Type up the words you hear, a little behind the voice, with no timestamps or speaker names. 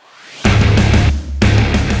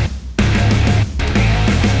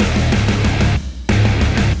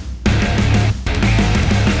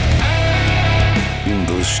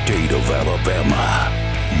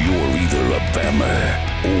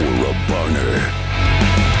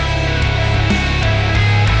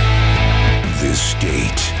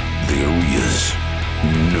state, there is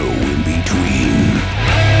no in between.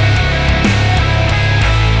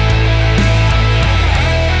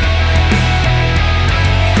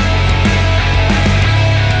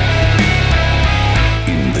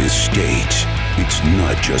 In this state, it's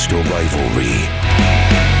not just a rivalry.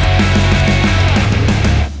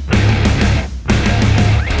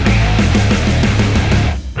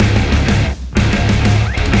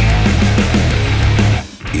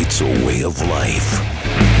 It's a way of life.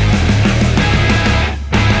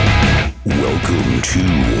 Welcome to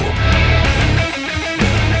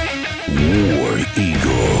War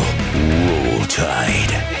Eagle Roll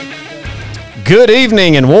Tide. Good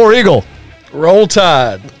evening and War Eagle. Roll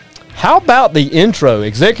Tide. How about the intro?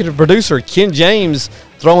 Executive producer Ken James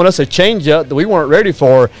throwing us a changeup that we weren't ready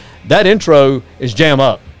for. That intro is jam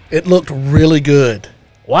up. It looked really good.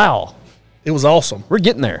 Wow. It was awesome. We're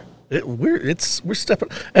getting there. We're stepping,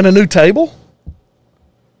 and a new table.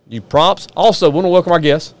 New prompts. Also, want to welcome our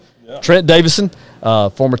guest, Trent Davison,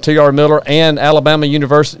 former T.R. Miller and Alabama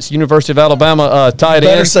University of Alabama tight end.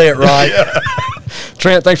 Better say it right.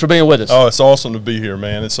 Trent, thanks for being with us. Oh, it's awesome to be here,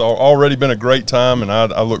 man. It's already been a great time, and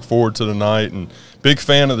I look forward to the night. And big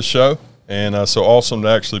fan of the show, and so awesome to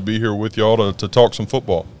actually be here with y'all to talk some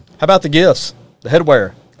football. How about the gifts, the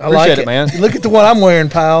headwear? I like Appreciate it, man. Look at the one I'm wearing,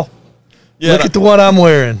 pal. Yeah, Look at the one I'm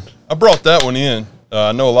wearing. I brought that one in.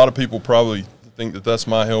 I know a lot of people probably think that that's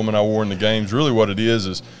my helmet I wore in the games. Really what it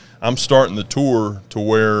is I'm starting the tour to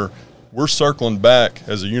where we're circling back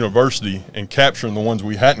as a university and capturing the ones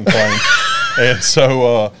we hadn't claimed. And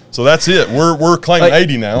so that's it. We're claiming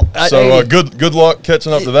 80 now. So good luck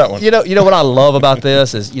catching up to that one. You know what I love about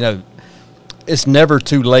this is, it's never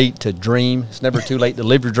too late to dream. It's never too late to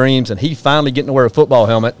live your dreams. And he finally getting to wear a football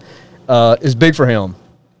helmet is big for him.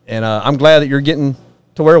 And I'm glad that you're getting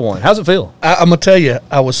to wear one. How's it feel? I'm going to tell you,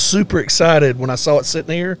 I was super excited when I saw it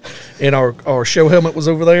sitting here, and our show helmet was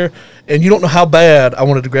over there. And you don't know how bad I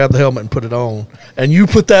wanted to grab the helmet and put it on. And you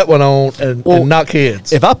put that one on and knock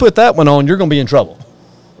heads. If I put that one on, you're going to be in trouble.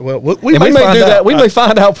 Well, we may find do out. that. We may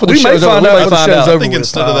find out for the show's over. I think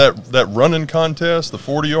instead of that running contest, the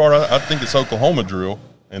 40-yard, I think it's Oklahoma drill.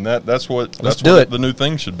 And that's what the new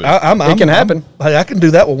thing should be. It can happen. I can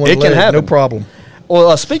do that with one leg. It can happen. No problem.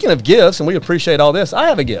 Well, speaking of gifts, and we appreciate all this, I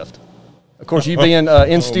have a gift. Of course, you being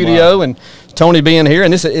in studio and Tony being here,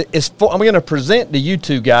 and this is I'm going to present to you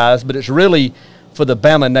two guys, but it's really for the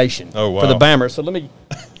Bama Nation. Oh, wow. For the Bammers. So let me.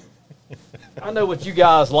 I know what you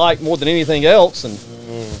guys like more than anything else, and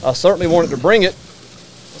I certainly wanted to bring it.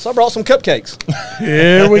 So I brought some cupcakes.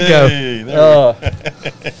 Here we go.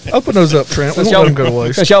 Hey, open those up, Trent. We won't let them go to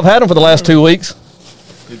waste. Since y'all have had them for the last 2 weeks.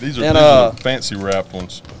 These are fancy wrapped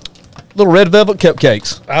ones. Little red velvet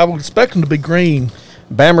cupcakes. I would expect them to be green.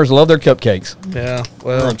 Bammers love their cupcakes. Yeah,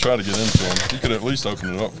 We're well. going to try to get into them. You could at least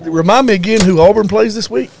open it up for me. Remind me again who Auburn plays this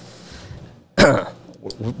week.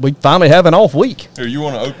 We finally have an off week. Here, you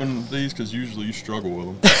want to open these? Because usually you struggle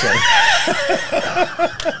with them.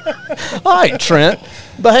 All right, Trent.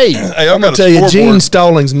 But hey, I'm going to tell you, Gene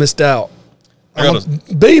Stallings missed out.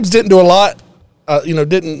 Beebs didn't do a lot,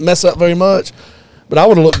 didn't mess up very much, but I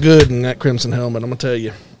would have looked good in that crimson helmet, I'm going to tell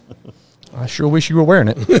you. I sure wish you were wearing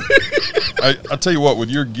it. I tell you what, with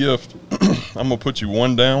your gift, I'm going to put you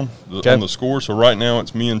one down on the score. So right now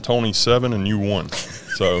it's me and Tony 7 and you 1.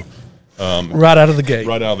 So right out of the gate.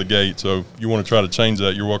 Right out of the gate. So you want to try to change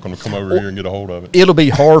that, you're welcome to come over here and get a hold of it. It'll be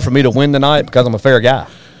hard for me to win tonight because I'm a fair guy.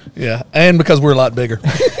 Yeah, and because we're a lot bigger.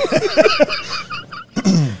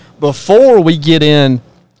 Before we get in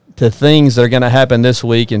to things that are going to happen this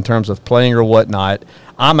week in terms of playing or whatnot,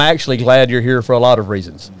 I'm actually glad you're here for a lot of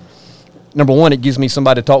reasons. Number one, it gives me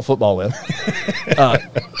somebody to talk football with.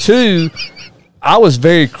 2, I was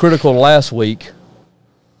very critical last week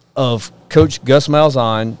of Coach Gus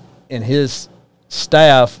Malzahn and his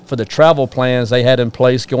staff for the travel plans they had in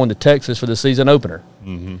place going to Texas for the season opener.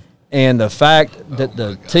 Mm-hmm. And the fact that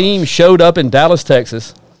the team showed up in Dallas,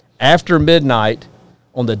 Texas, after midnight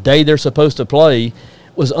on the day they're supposed to play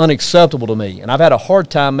was unacceptable to me. And I've had a hard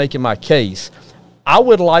time making my case. I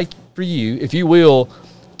would like for you, if you will,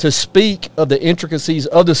 to speak of the intricacies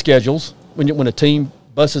of the schedules when a team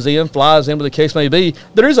buses in, flies in, whatever the case may be.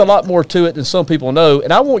 There is a lot more to it than some people know,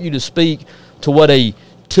 and I want you to speak to what a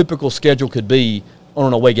typical schedule could be on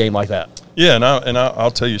an away game like that. Yeah, and I'll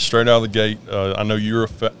tell you straight out of the gate, I know you're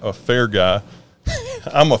a fair guy.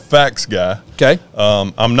 I'm a facts guy. Okay.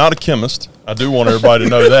 I'm not a chemist. I do want everybody to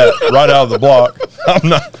know that right out of the block.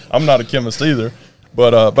 I'm not a chemist either,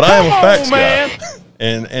 but I am a facts guy.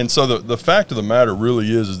 And so the fact of the matter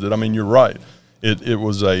really is that, I mean, you're right. It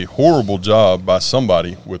was a horrible job by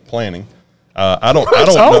somebody with planning. I don't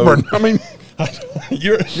Auburn. know. I mean,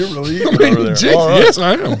 You're really eager over there. Jason, All right. yes,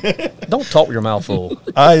 I am. Don't talk with your mouth full.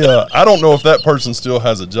 I don't know if that person still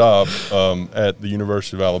has a job at the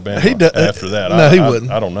University of Alabama He does- after that. no, he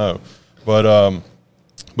wouldn't. I don't know,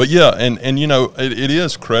 but yeah, and you know, it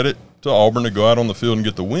is credit to Auburn to go out on the field and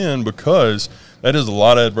get the win, because that is a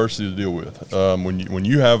lot of adversity to deal with. When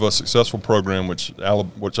you have a successful program, which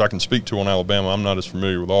I can speak to on Alabama, I'm not as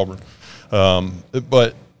familiar with Auburn,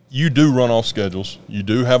 but you do run off schedules. You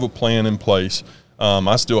do have a plan in place.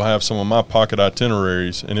 I still have some of my pocket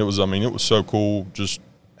itineraries, and it was so cool just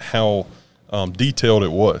how detailed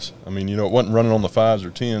it was. I mean, you know, it wasn't running on the 5s or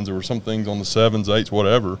 10s. There were some things on the 7s, 8s,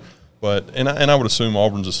 whatever. But and I would assume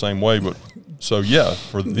Auburn's the same way. But so yeah,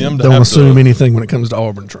 for them to Don't assume anything when it comes to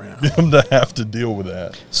Auburn, Trent. them to have to deal with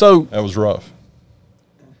that. So That was rough.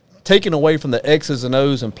 taking away from the X's and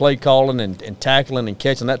O's and play calling and tackling and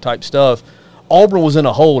catching, that type stuff, Auburn was in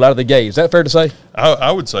a hole out of the gate. Is that fair to say?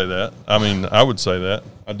 I would say that. I mean, I would say that.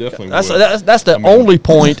 I definitely would. That's the only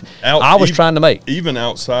point I was trying to make. Even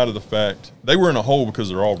outside of the fact they were in a hole because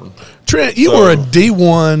they're Auburn. Trent, you were a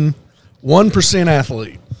D1 1%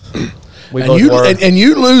 athlete. We And both were.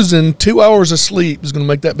 you losing 2 hours of sleep is going to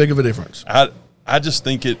make that big of a difference. I just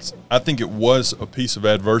think I think it was a piece of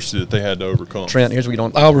adversity that they had to overcome. Trent, here's what you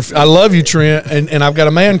don't. I love you, Trent, and I've got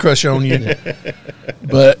a man crush on you.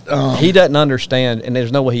 But He doesn't understand, and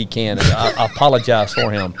there's no way he can. And I apologize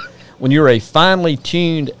for him. When you're a finely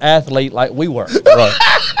tuned athlete like we were, Right.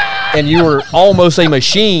 and you were almost a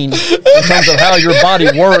machine in terms of how your body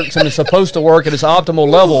works and is supposed to work at its optimal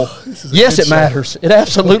level, yes, it matters. It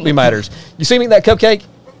absolutely matters. You see me eat that cupcake?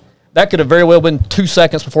 That could have very well been 2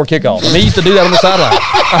 seconds before kickoff. I mean, he used to do that on the sideline.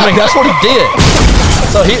 I mean, that's what he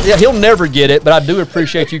did. So he'll never get it, but I do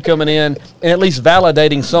appreciate you coming in and at least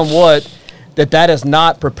validating somewhat that is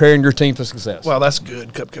not preparing your team for success. well, that's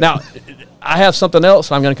good, Cupcake. Now, I have something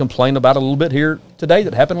else I'm going to complain about a little bit here today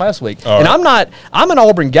that happened last week. All and right. I'm an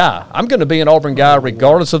Auburn guy. I'm going to be an Auburn guy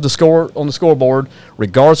regardless of the score on the scoreboard,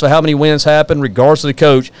 regardless of how many wins happen, regardless of the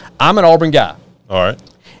coach. I'm an Auburn guy. All right.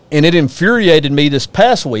 And it infuriated me this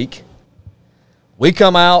past week. We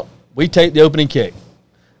come out, we take the opening kick.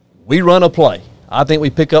 We run a play. I think we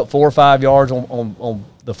pick up 4 or 5 yards on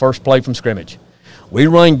the first play from scrimmage. We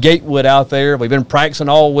run Gatewood out there. We've been practicing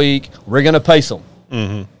all week. We're going to pace them.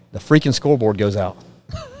 Mm-hmm. The freaking scoreboard goes out.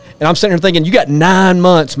 And I'm sitting here thinking, you got 9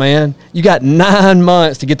 months, man. You got 9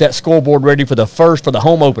 months to get that scoreboard ready for the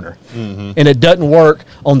home opener. Mm-hmm. And it doesn't work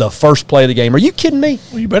on the first play of the game. Are you kidding me?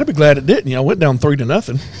 Well, you better be glad it didn't. You know, went down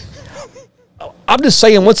 3-0. I'm just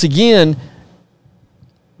saying, once again,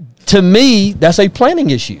 to me, that's a planning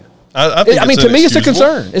issue. I think to me, it's a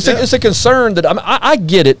inexcusable. concern. It's a concern that I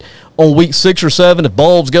get it on week 6 or 7, if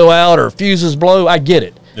bulbs go out or fuses blow, I get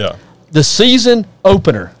it. Yeah. The season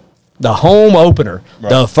opener, the home opener, Right.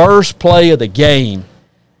 the first play of the game,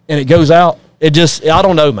 and it goes out. It just, I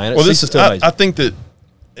don't know, man. It ceases to amaze me. I think that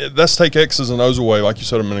let's take X's and O's away, like you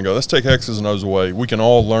said a minute ago. Let's take X's and O's away. We can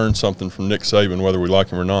all learn something from Nick Saban, whether we like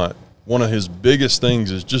him or not. One of his biggest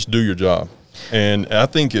things is just do your job. And I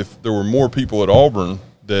think if there were more people at Auburn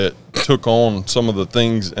that took on some of the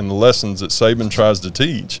things and the lessons that Saban tries to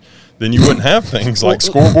teach, then you wouldn't have things like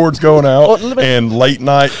scoreboards going out and late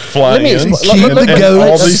night fly-ins.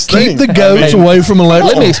 Keep the goats away from Let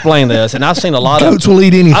election. me explain this, and I've seen a lot Goats of will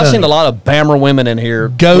eat anything. I've seen a lot of Bammer women in here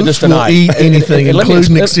with Goats us will tonight. eat anything, And let me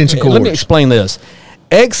including expl- extension Let me cords. explain this.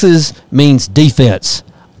 X's means defense.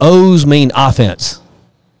 O's mean offense.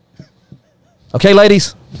 Okay,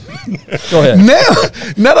 ladies? Go ahead. Now,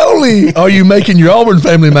 not only are you making your Auburn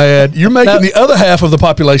family mad, you're making the other half of the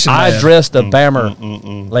population I mad. addressed the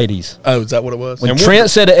Bammer ladies. Oh, is that what it was? When Trent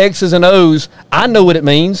said the X's and O's, I know what it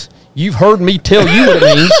means. You've heard me tell you what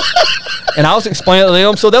it means. And I was explaining it to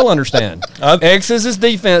them so they'll understand. X's is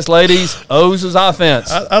defense, ladies. O's is offense.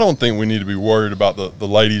 I don't think we need to be worried about the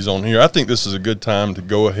ladies on here. I think this is a good time to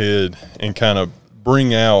go ahead and kind of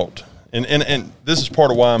bring out, and this is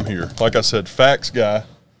part of why I'm here. Like I said, facts guy.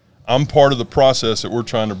 I'm part of the process that we're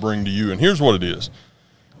trying to bring to you. And here's what it is.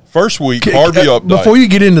 First week, Harvey Updike. Before you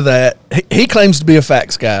get into that, he claims to be a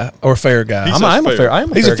facts guy or a fair guy. I'm a fair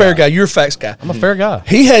He's a fair guy. You're a facts guy. I'm a fair guy.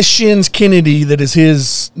 He has Shins Kennedy that is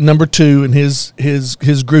his number 2 and his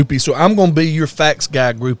groupie. So I'm going to be your facts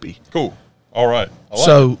guy groupie. Cool. All right. I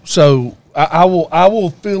like it. So I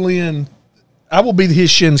will fill in. I will be his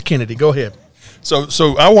Shins Kennedy. Go ahead. So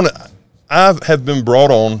I have been brought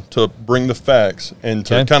on to bring the facts and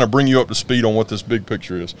to kind of bring you up to speed on what this big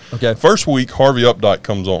picture is. Okay. First week, Harvey Updike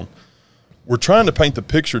comes on. We're trying to paint the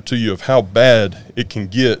picture to you of how bad it can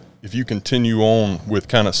get if you continue on with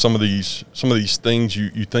kind of some of these things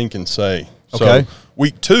you think and say. Okay. So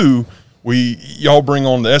week 2, Y'all bring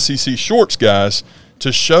on the SEC shorts guys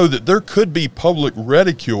to show that there could be public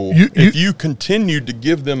ridicule if you continued to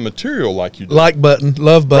give them material like you did. Like button,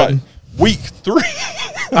 love button. Right. Week 3.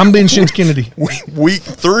 I'm being Shins Kennedy. Week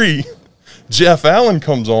 3, Jeff Allen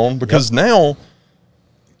comes on because now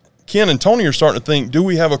Ken and Tony are starting to think, do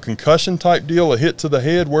we have a concussion type deal, a hit to the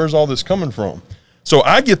head? Where's all this coming from? So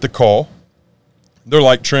I get the call. They're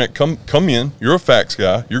like, Trent, come in. You're a facts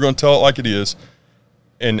guy. You're going to tell it like it is.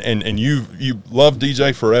 And you love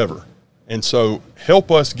DJ forever. And so help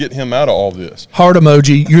us get him out of all this. Heart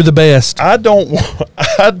emoji. You're the best. I don't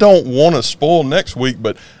want to spoil next week,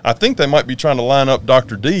 but I think they might be trying to line up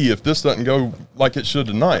Dr. D if this doesn't go like it should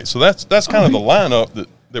tonight. So that's kind of the lineup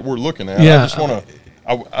that we're looking at. Yeah. I just want to.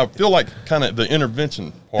 I feel like kind of the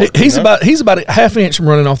intervention part. He's about a half inch from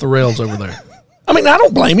running off the rails over there. I mean, I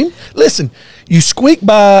don't blame him. Listen, you squeak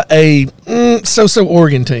by a so-so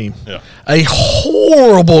Oregon team. Yeah. A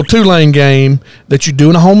horrible Tulane game that you're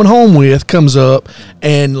doing a home and home with comes up,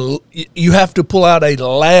 and you have to pull out a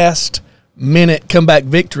last-minute comeback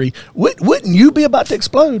victory. Wouldn't you be about to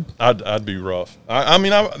explode? I'd be rough. I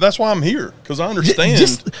mean, that's why I'm here, because I understand.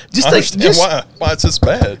 Why it's this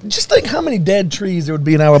bad. Just think how many dead trees there would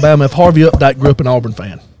be in Alabama if Harvey Updike grew up an Auburn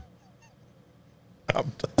fan.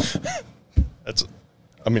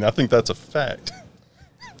 I think that's a fact.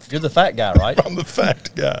 You're the fact guy, right? I'm the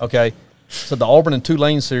fact guy. Okay. So the Auburn and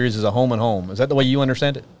Tulane series is a home and home. Is that the way you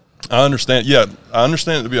understand it? I understand. Yeah, I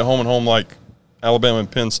understand it to be a home and home like Alabama and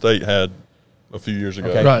Penn State had a few years ago.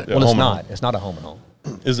 Okay. Right. Yeah, Well, it's not. It's not a home and home.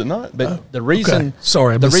 Is it not? But the reason, okay.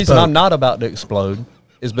 Sorry, I the reason misspoke. I'm not about to explode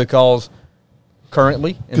is because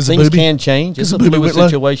currently, and 'Cause things Booby? can change. It's 'Cause a of Booby fluid Whitlow?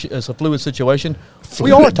 situation. It's a fluid situation. We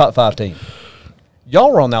Fluid? are a top 5 team.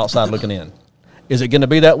 Y'all are on the outside looking in. Is it going to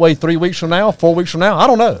be that way 3 weeks from now, 4 weeks from now? I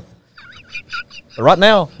don't know. But right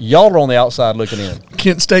now, y'all are on the outside looking in.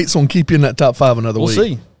 Kent State's going to keep you in that top 5 another We'll week.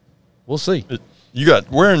 see. We'll see.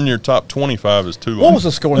 Where in your top 25 is Tulane? What was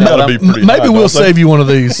the score in the Gotta Alabama? be pretty Maybe high, we'll don't they? save you one of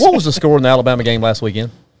these. What was the score in the Alabama game last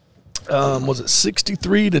weekend? Was it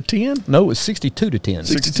 63-10? No, it was 62-10.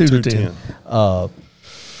 62-10. Does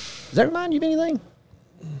that remind you of anything?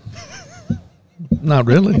 Not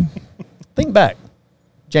really. Think back.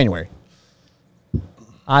 January.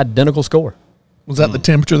 Identical score. Was that the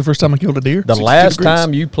temperature the first time I killed a deer? The 62 last degrees?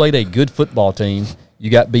 time you played a good football team, you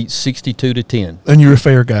got beat 62-10. And you're a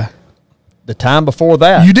fair guy. The time before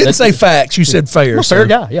that, You didn't say facts. You said fair. I'm a fair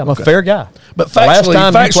guy. Yeah, I'm a fair guy. But The last factually-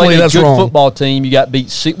 time you factually, played a that's good wrong. football team, you got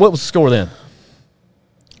beat. What was the score then?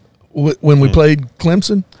 When we played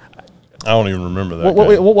Clemson, I don't even remember that.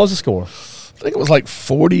 What was the score? I think it was like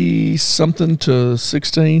 40-something to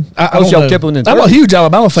 16. I Oh, don't so y'all know. kept winning I'm a 30. huge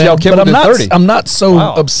Alabama fan, y'all kept but winning 30. I'm not so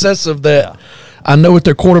Wow. obsessive that I know what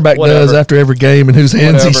their quarterback does Whatever. after every game and whose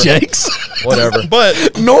hands he Whatever. shakes. Whatever.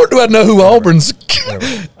 But Nor do I know who Auburn's I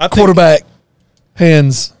think, quarterback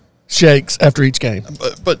hands shakes after each game.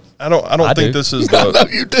 but I don't I think do. this is I know the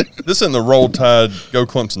you do. this isn't the Roll Tide Go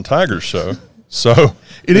Clemson Tigers show. So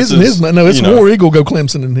It this isn't his mind. No, it's you know. War Eagle go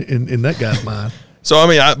Clemson in that guy's mind. So I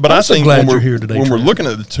mean, I I'm so think glad when you're we're here today, when we're Trent. looking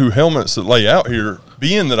at the two helmets that lay out here,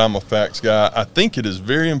 being that I'm a facts guy, I think it is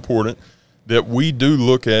very important that we do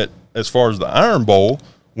look at, as far as the Iron Bowl,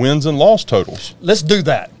 wins and loss totals. Let's do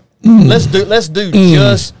that. Let's do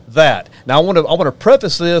just that. Now I want to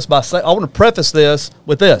preface this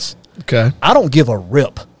with this. Okay. I don't give a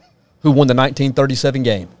rip who won the 1937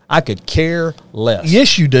 game. I could care less.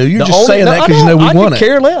 Yes, you do. You're The just only- saying no, that I because you know we I won could it.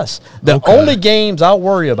 care less. The Okay. only games I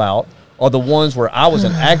worry about are the ones where I was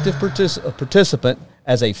an active participant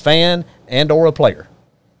as a fan and or a player.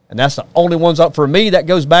 And that's the only ones up for me. That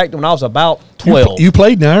goes back to when I was about 12. You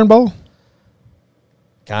played in Iron Bowl?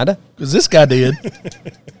 Kind of. Because this guy did.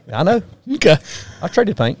 I know. Okay. I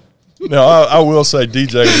traded paint. Now I will say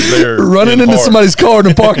DJ was there Running in into part. somebody's car in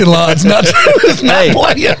the parking lot is not, it's not Hey,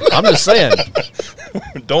 playing. I'm just saying.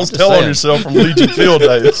 Don't tell on saying. yourself from Legion Field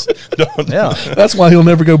days. Don't. Yeah. That's why he'll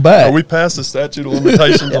never go back. Are we past the statute of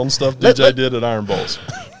limitations on stuff DJ did at Iron Bowls?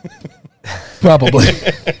 Probably.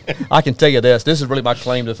 I can tell you this. This is really my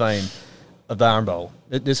claim to fame of the Iron Bowl.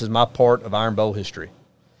 This is my part of Iron Bowl history.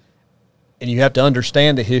 And you have to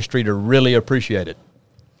understand the history to really appreciate it.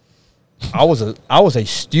 I was a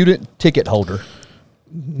student ticket holder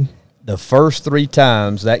the first 3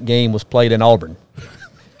 times that game was played in Auburn.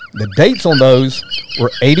 The dates on those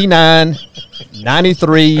were 89,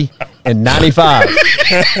 93, and 95.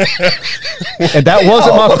 And that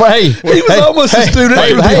wasn't my He was almost a student for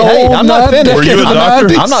the whole I'm not 90s. finished. Were you a doctor?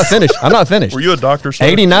 I'm not finished. Were you a doctor, sir?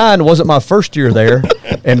 89 wasn't my first year there,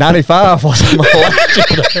 and 95 wasn't my last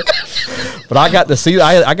year there. But I got to see.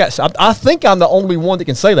 I think I'm the only one that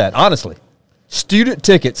can say that, honestly. Student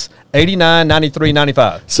tickets, $89, $93,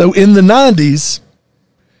 $95. So in the 90s,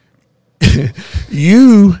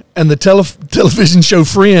 you and the television show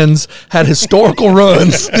Friends had historical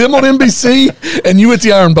runs. Them on NBC, and you at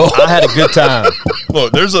the Iron Bowl. I had a good time.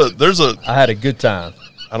 Look, I had a good time.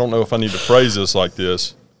 I don't know if I need to phrase this like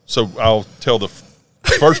this, so I'll tell the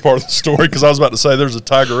first part of the story because I was about to say there's a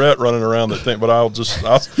tigerette running around that thing, but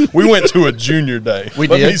we went to a junior day. Let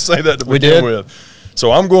me say that to begin with.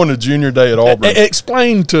 So I'm going to junior day at Auburn.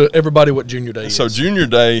 Explain to everybody what junior day is. So junior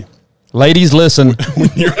day, ladies, listen. when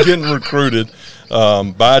you're getting recruited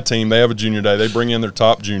by a team, they have a junior day. They bring in their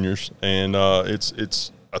top juniors, and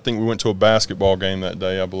it's. I think we went to a basketball game that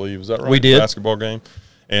day. I believe, is that right? We did. Basketball game,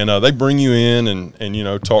 and they bring you in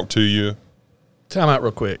and talk to you. Time out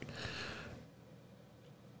real quick.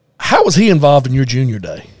 How was he involved in your junior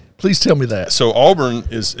day? Please tell me that. So Auburn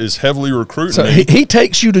is heavily recruiting. So he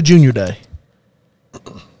takes you to junior day.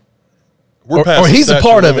 We're past or he's the a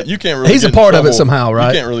part of limit. it. You can't really. He's get a part in of it trouble. somehow, right?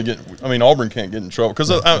 You can't really get. I mean, Auburn can't get in trouble because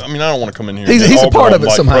I don't want to come in here. He's a part of it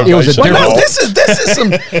somehow. It was a Well, no, different- this is some.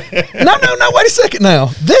 No. Wait a second. Now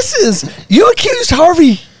this is you accused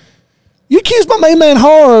Harvey. You accused my main man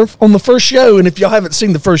Harv on the first show, and if y'all haven't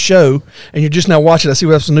seen the first show and you're just now watching, I see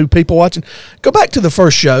we have some new people watching. Go back to the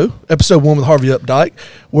first show, episode 1 with Harvey Updike,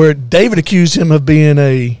 where David accused him of being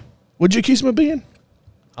a. What'd you accuse him of being?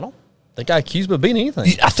 I don't think I accused him of being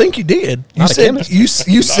anything. I think you did. You Not a said chemist.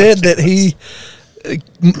 you said that he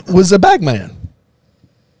was a bag man.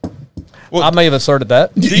 Well, I may have asserted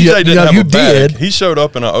that. DJ didn't have you a bag. did. He showed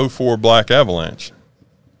up in a 04 Black Avalanche.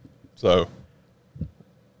 So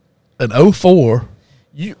An 04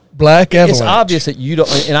 You, Black Avalanche. it's obvious that you don't,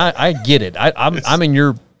 and I get it. I'm in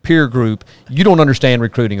your peer group. You don't understand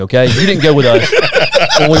recruiting, okay? You didn't go with us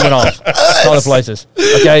when we went off other places,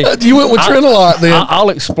 okay? You went with Trent a lot then. I'll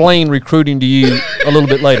explain recruiting to you a little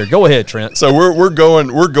bit later. Go ahead, Trent. So we're going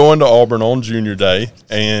to Auburn on junior day,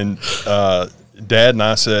 and Dad and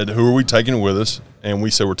I said, "Who are we taking with us?" And we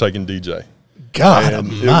said we're taking DJ. God And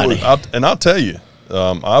almighty. I'll tell you,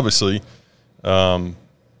 obviously, I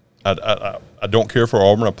don't care for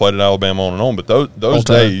Auburn. I played at Alabama on and on, but those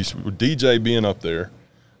time. days with DJ being up there,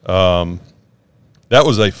 that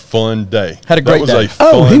was a fun day. Had a great that was day. A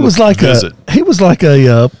fun He was like visit. a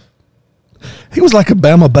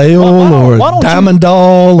Bama Bale or why don't you- Diamond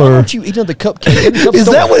Doll Why or don't you eat the cupcake? is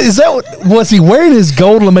that what was he wearing his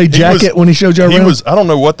gold lame jacket when he showed you He around? was. I don't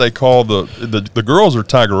know what they call the girls are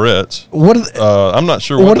tigerettes. What are they, I'm not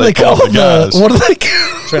sure what do they call the guys. what do they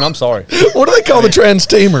Trent, I'm sorry. what do they call the trans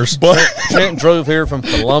teamers? But Trent drove here from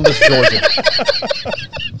Columbus, Georgia,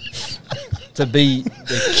 to be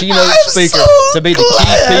the keynote I'm speaker, so to be the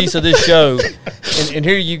glad. key piece of this show. And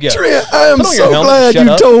here you go. Trent, I am Put on your so helmet, glad shut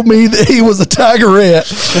you up. told me that he was a tigerette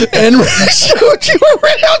and showed you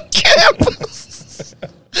around campus.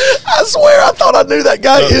 I swear, I thought I knew that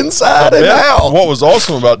guy inside and out. What was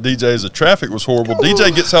awesome about DJ is the traffic was horrible.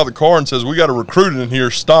 DJ gets out of the car and says, "We got a recruit in here.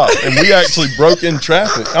 Stop!" And we actually broke in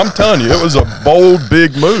traffic. I'm telling you, it was a bold,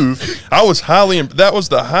 big move. I was highly. That was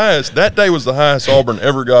the highest. That day was the highest Auburn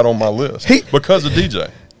ever got on my list because of DJ.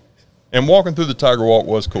 And walking through the Tiger Walk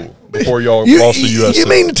was cool before y'all lost the USC. You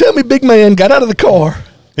mean to tell me Big Man got out of the car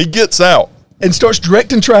He gets out. and starts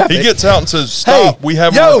directing traffic? He gets out and says, "Stop! Hey, we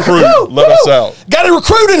have yo, a recruit. whoa, Let whoa. us out." Got a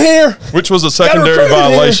recruit in here, Which was a recruit secondary in here.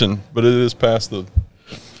 violation, but it is past the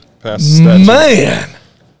statute. man.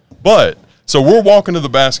 But so we're walking to the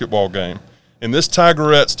basketball game, and this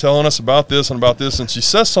tigerette's telling us about this, and she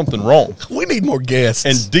says something wrong, We need more guests.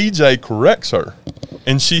 and DJ corrects her,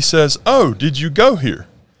 and she says, "Oh, did you go here?"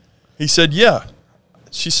 He said, "Yeah."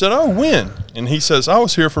 She said, "Oh, when?" And he says, "I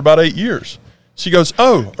was here for about 8 years." She goes,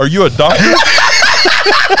 "Oh, are you a doctor?"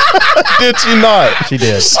 Did she not? She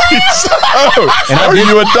did. She said, "Oh, and are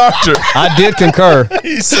you a doctor?" I did concur.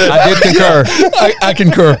 He said, I did concur. I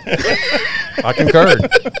concur. I concurred.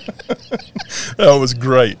 "That was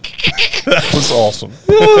great. That was awesome."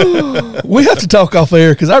 We have to talk off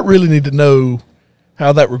air because I really need to know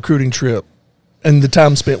how that recruiting trip and the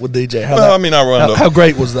time spent with DJ. How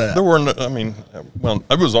great was that? There were, it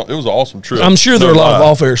was an awesome trip. I'm sure there are a lot of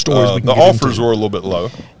off-air stories we can The get offers into. were a little bit low.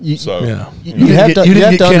 So Yeah. You have to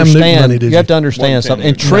didn't get Cam Newton understand. money, did You have to you? understand Wasn't something.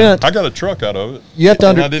 And Cam Trent, I got a truck out of it. You have to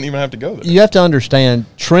and I didn't even have to go there. you have to understand.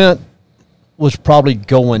 Trent was probably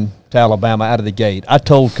going to Alabama out of the gate. I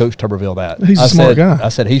told Coach Tuberville that. He's a I smart said, guy. I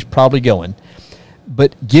said he's probably going.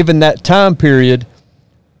 But given that time period,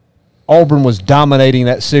 Auburn was dominating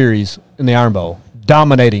that series in the Iron Bowl.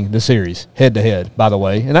 Dominating the series head to head, by the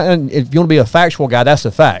way. And if you want to be a factual guy, that's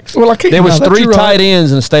the facts. Well, I can't- there was no, that's 3 right. tight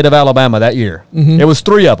ends in the state of Alabama that year. There was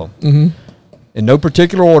 3 of them. In no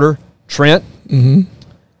particular order: Trent,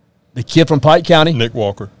 the kid from Pike County, Nick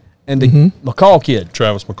Walker, and the McCall kid.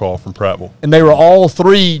 Travis McCall from Prattville. And they were all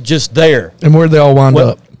three just there. And where'd they all wind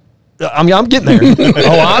up? I mean, I'm getting there.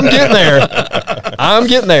 I'm getting there. I'm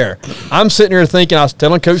getting there. I'm sitting here thinking, I was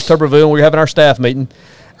telling Coach Tuberville when we were having our staff meeting,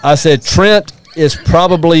 I said, Trent is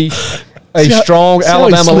probably a strong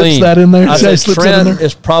Alabama lean. That in there? I said, Trent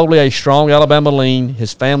is probably a strong Alabama lean.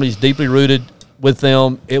 His family's deeply rooted with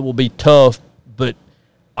them. It will be tough, but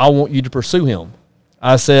I want you to pursue him.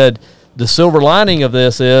 I said, the silver lining of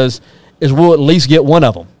this is we'll at least get one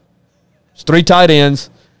of them. It's 3 tight ends.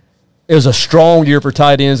 It was a strong year for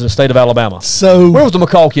tight ends in the state of Alabama. So where was the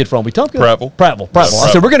McCall kid from? Prattville. Prattville. I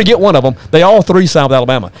said, we're going to get one of them. They all 3 signed with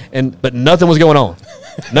Alabama, but nothing was going on.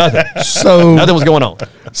 Nothing. Nothing was going on.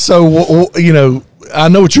 So, you know, I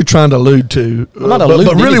know what you're trying to allude to. I'm not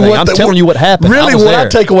alluding to anything. I'm telling you what happened. Really, what I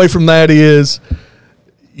take away from that is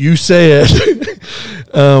you said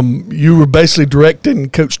you were basically directing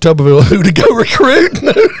Coach Tuberville who to go recruit.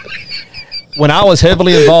 When I was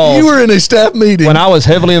heavily involved. You were in a staff meeting. When I was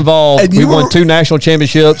heavily involved, we won 2 national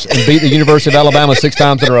championships and beat the University of Alabama 6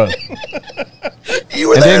 times in a row. You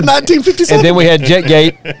were there in 1957. And then we had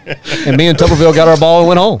Jetgate, and me and Tuberville got our ball and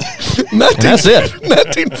went home. And that's it.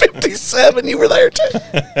 1957, you were there too.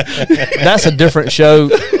 That's a different show.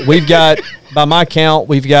 We've got, by my count,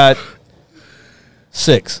 we've got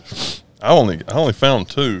 6. I only found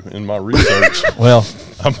 2 in my research. Well,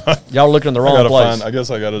 y'all looking in the wrong place. I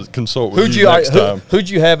guess I got to consult with you next time. Who'd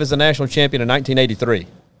you have as the national champion in 1983?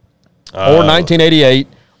 Or 1988,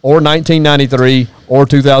 or 1993, or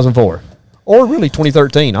 2004? Or really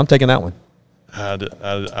 2013. I'm taking that one.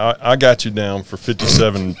 I got you down for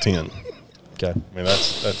 57-10. Okay. I mean,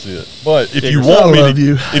 that's it. But if you want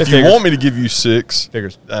me to give you 6,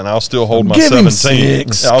 figures, and I'll still hold my give 17. Him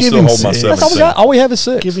 6. I'll give still him hold 6. my 17. That's all we got. All we have is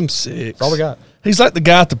 6. Give him 6. That's all we got. He's like the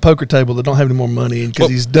guy at the poker table that don't have any more money because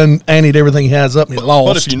he's done anteed everything he has up and he lost.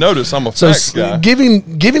 But if you notice, I'm a facts guy. Give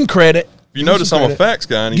him credit. If you notice, I'm a facts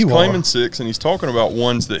guy, and he's claiming 6, and he's talking about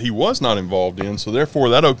ones that he was not involved in. So therefore,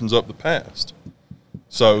 that opens up the past.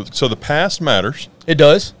 So the past matters. It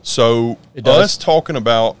does. So us talking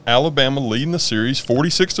about Alabama leading the series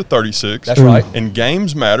 46-36. That's right. And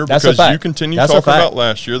games matter That's because you continue talking about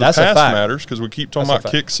last year. The That's past matters because we keep talking about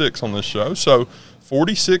kick 6 on this show. So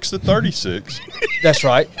 46-36. That's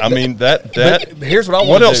right. I mean that. Here's what I want to do.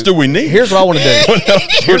 What else do we need? Here's what I want to do.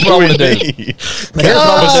 Here's what I want to do.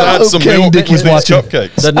 Besides some milk with these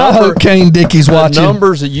cupcakes. I hope Kane Dickey's watching. The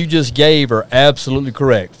numbers that you just gave are absolutely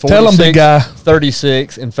correct. Tell him, big guy.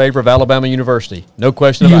 36 in favor of Alabama University. No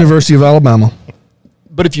question about it. University of Alabama.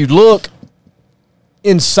 But if you look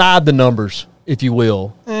inside the numbers, if you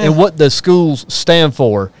will, and what the schools stand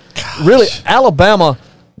for, really, Alabama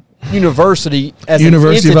University as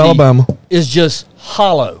University an of entity Alabama is just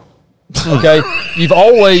hollow. Okay? You've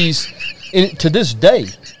always, to this day,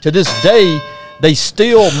 they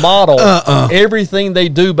still model everything they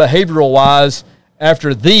do behavioral-wise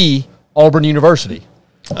after the Auburn University.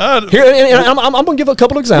 Here, and I'm going to give a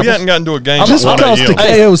couple of examples. We hadn't gotten to a game. Just because the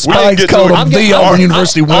KO Spikes called them the Auburn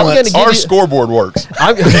University once. Our scoreboard works.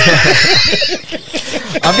 I'm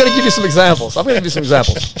going to give you some examples.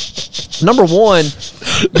 Number one,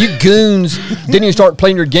 you goons didn't even start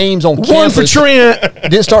playing your games on campus. One for Trent.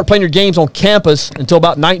 Didn't start playing your games on campus until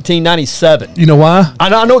about 1997. You know why?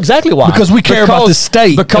 I know exactly why. Because we care about the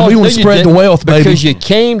state. Because and we want to spread the wealth, baby. Because you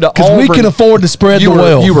came to Auburn. Because we can afford to spread the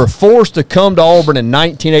wealth. You were forced to come to Auburn in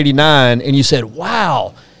 1989, and you said,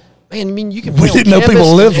 wow. Man, I mean, you can. We didn't know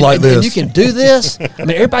people lived like this. And you can do this. I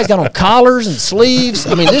mean, everybody's got on collars and sleeves.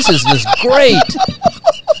 I mean, this is great.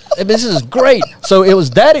 I mean, this is great. So it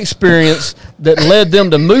was that experience that led them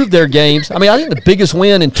to move their games. I mean, I think the biggest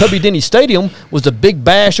win in Tubby Denny Stadium was the big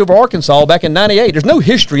bash over Arkansas back in '98. There's no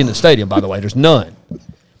history in the stadium, by the way. There's none.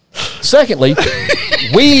 Secondly,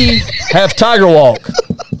 we have Tiger Walk.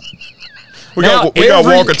 We got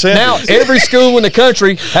walk attendance. Now every school in the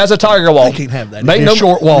country has a Tiger Walk. They can't have that. Make no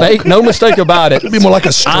short walk. Make no mistake about it. It'd be more like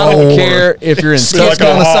a stroll. I don't care if you're in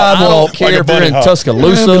Tuscaloosa. on the sidewalk. I don't care if you're in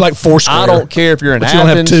Tuscaloosa. It'd be like Foursquare. I don't care if you're in But you don't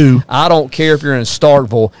have Athens. two. I don't care if you're in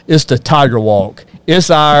Starkville. It's the Tiger Walk. It's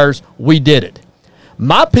ours. We did it.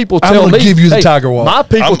 My people tell me. I'm going to give you the Tiger Walk. My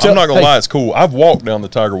people I'm not going to lie. It's cool. I've walked down the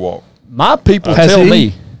Tiger Walk. My people Has tell he?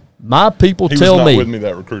 me. My people He tell was not me. with me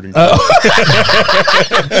that recruiting. Another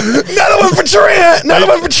one for Trent. Another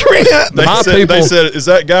one for Trent. They said, is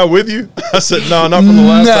that guy with you? I said, no, not from the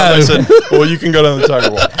last time. They said, well, you can go down the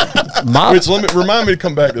Tiger Walk. Which, remind me to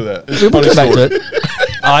come back to that. It's We'll come back to it.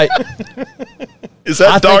 Is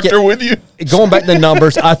that doctor with you? Going back to the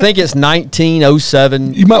numbers, I think it's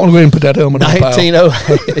 1907. You might want to go ahead and put that helmet on, pal.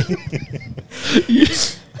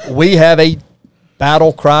 1908. We have a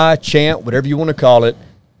battle cry, chant, whatever you want to call it.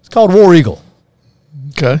 It's called War Eagle.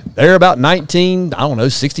 Okay. They're about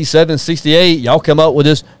 67, 68. Y'all come up with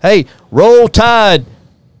this, hey, roll tide.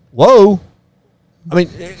 Whoa. I mean,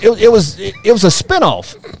 it was a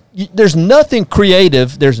spinoff. There's nothing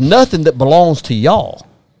creative. There's nothing that belongs to y'all.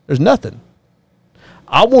 There's nothing.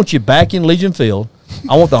 I want you back in Legion Field.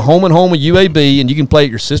 I want the home and home of UAB, and you can play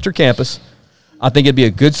at your sister campus. I think it'd be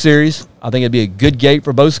a good series. I think it'd be a good gate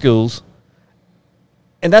for both schools.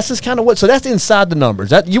 And that's just kind of so that's inside the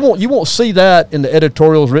numbers. That you won't see that in the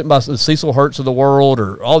editorials written by the Cecil Hurts of the world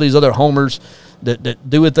or all these other homers that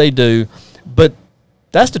do what they do. But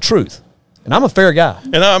that's the truth. And I'm a fair guy.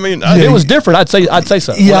 And I mean, if it was different, I'd say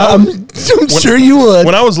so. Yeah, I'm sure you would.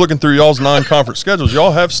 When I was looking through y'all's non-conference schedules,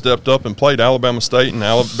 y'all have stepped up and played Alabama State and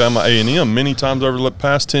Alabama A&M many times over the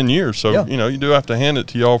past 10 years. So, you do have to hand it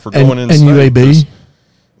to y'all for going in. And UAB.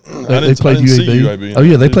 They played UAB. Oh,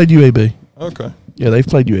 yeah, they played UAB. Okay. Yeah, they've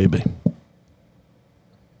played UAB.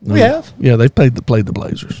 We have. Yeah, they've played the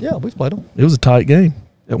Blazers. Yeah, we've played them. It was a tight game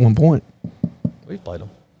at one point. We've played them.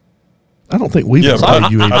 I don't think we've played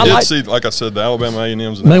UAB. I did see, like I said, the Alabama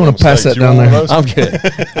A&Ms. They want to pass that down there. I'm good.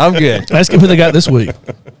 I'm good. Ask them who they got this week.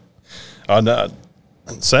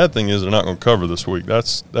 Sad thing is they're not going to cover this week.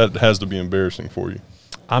 That has to be embarrassing for you.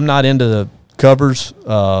 I'm not into the covers.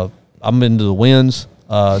 I'm into the wins.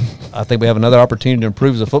 I think we have another opportunity to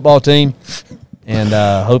improve as a football team. And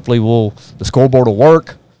hopefully the scoreboard will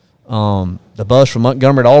work. The bus from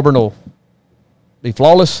Montgomery to Auburn will be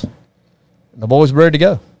flawless. And the boys are ready to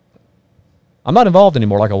go. I'm not involved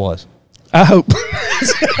anymore like I was. I hope.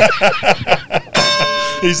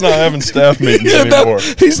 He's not having staff meetings anymore.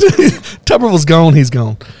 Tuberville's gone. He's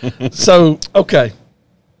gone. So, okay.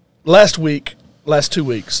 Last 2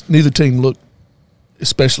 weeks, neither team looked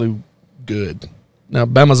especially good. Now,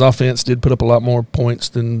 Bama's offense did put up a lot more points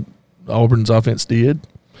than Auburn's offense did.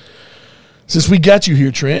 Since we got you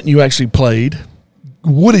here, Trent, and you actually played,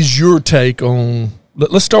 what is your take on –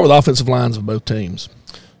 let's start with offensive lines of both teams.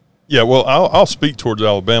 Yeah, well, I'll speak towards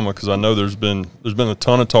Alabama because I know there's been a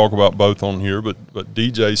ton of talk about both on here, but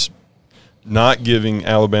DJ's not giving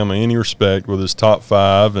Alabama any respect with his top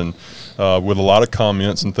five and with a lot of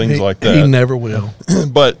comments and things like that. He never will.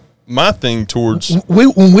 But my thing towards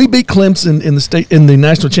when we beat Clemson in the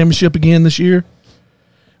national championship again this year,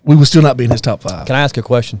 we will still not be in his top five. Can I ask a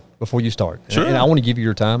question before you start? Sure. And I want to give you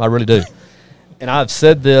your time. I really do. And I've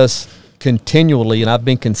said this continually, and I've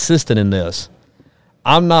been consistent in this.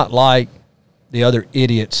 I'm not like the other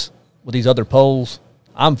idiots with these other polls.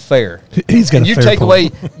 I'm fair. He's got a fair poll.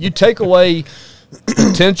 You take away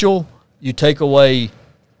potential. You take away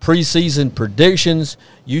preseason predictions.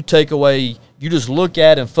 You just look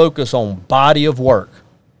at and focus on body of work.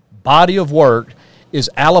 Body of work is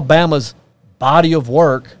Alabama's body of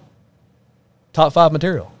work top five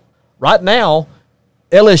material. Right now,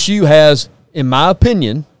 LSU has, in my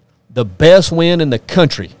opinion, the best win in the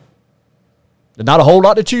country. There's not a whole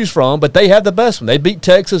lot to choose from, but they have the best one. They beat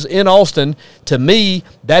Texas in Austin. To me,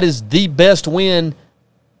 that is the best win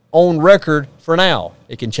on record for now.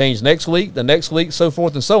 It can change next week, the next week, so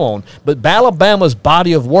forth and so on. But Alabama's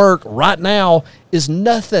body of work right now is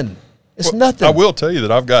nothing. It's nothing. I will tell you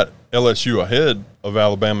that I've got LSU ahead of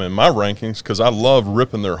Alabama in my rankings because I love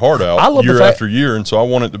ripping their heart out year after year, and so I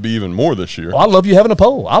want it to be even more this year. Well, I love you having a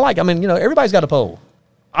poll. Everybody's got a poll.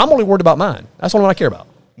 I'm only worried about mine. That's the only one I care about.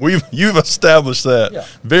 You've established that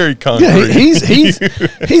very concrete.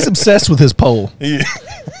 Yeah, he's obsessed with his poll. He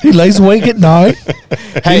lays awake at night.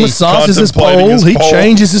 He massages his poll. He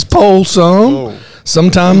changes his poll some. Oh.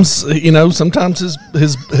 Sometimes his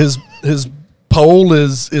poll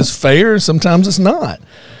is fair. Sometimes it's not.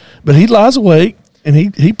 But he lies awake and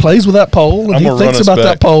he plays with that poll and he thinks about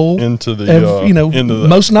that poll into the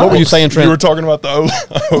most nights. What were you saying, Trent? You were talking about the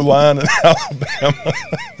O-line in Alabama.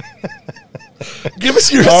 Give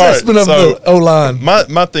us your assessment of the O-line.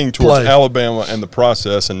 My thing towards Alabama and the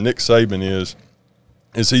process and Nick Saban is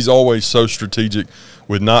he's always so strategic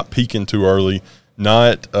with not peaking too early,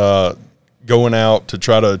 not going out to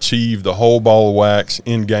try to achieve the whole ball of wax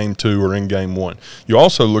in game 2 or in game 1. You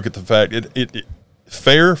also look at the fact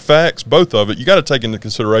fair facts, both of it. You got to take into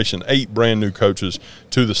consideration 8 brand new coaches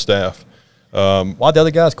to the staff. Why'd the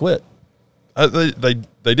other guys quit?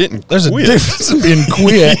 They didn't. There's quit. a difference in being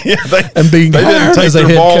quit and being hired as a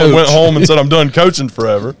head ball coach. And went home and said, "I'm done coaching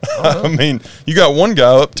forever." I mean, you got one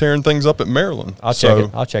guy up tearing things up at Maryland. I'll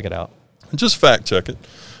check it out. Just fact check it.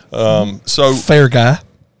 So fair guy.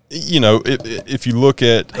 If you look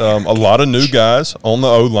at a lot of new guys on the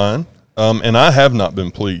O-line, and I have not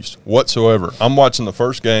been pleased whatsoever. I'm watching the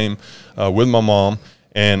first game with my mom,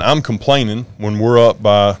 and I'm complaining when we're up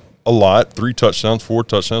by a lot, 3 touchdowns, 4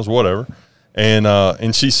 touchdowns, whatever.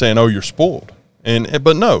 And she's saying, "Oh, you're spoiled."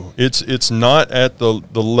 But no, it's not at the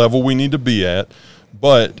level we need to be at.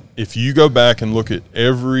 But if you go back and look at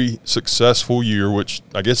every successful year, which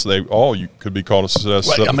I guess you could be called a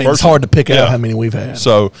success. Right, I mean, it's hard to pick out how many we've had.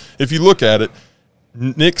 So if you look at it,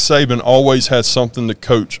 Nick Saban always has something to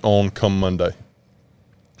coach on come Monday.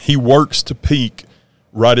 He works to peak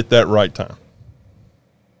right at that right time.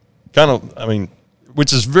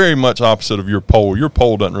 Which is very much opposite of your poll. Your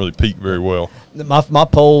poll doesn't really peak very well. My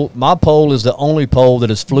poll is the only poll that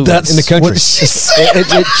is fluid in the country.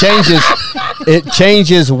 It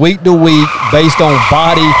changes week to week based on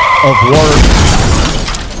body of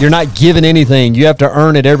work. You're not given anything. You have to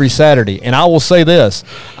earn it every Saturday. And I will say this: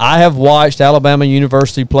 I have watched Alabama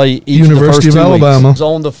University play each of the first 2 weeks. I was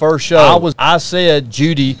on the first show. I said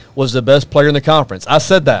Judy was the best player in the conference. I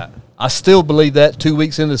said that. I still believe that 2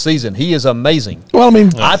 weeks into the season. He is amazing. Well, I mean,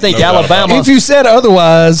 I think Alabama. If you said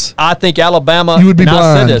otherwise, I think Alabama. You would be blind.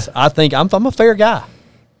 I said this. I think I'm a fair guy.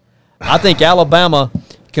 I think Alabama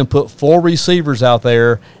can put 4 receivers out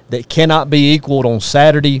there that cannot be equaled on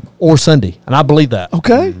Saturday or Sunday, and I believe that.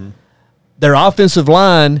 Okay. Mm-hmm. Their offensive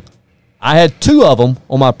line, I had 2 of them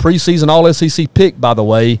on my preseason All-SEC pick, by the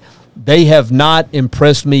way. They have not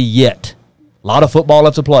impressed me yet. A lot of football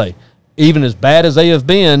left to play. Even as bad as they have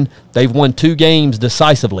been, they've won 2 games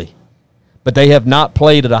decisively. But they have not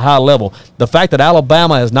played at a high level. The fact that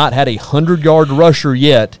Alabama has not had a 100-yard rusher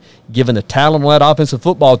yet, given the talent on that offensive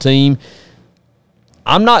football team,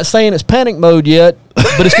 I'm not saying it's panic mode yet,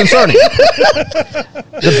 but it's concerning.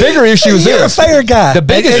 The bigger issue is You're this. a fair guy. The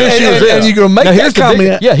biggest issue is this. And you're going to make that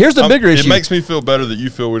comment. Here's the bigger issue. It makes me feel better that you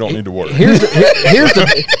feel we don't need to work. Here's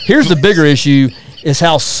the bigger issue is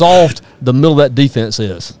how soft the middle of that defense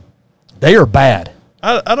is. They are bad.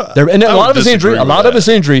 A lot of it's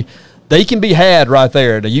injury. They can be had right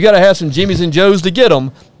there. Now, you got to have some Jimmies and Joes to get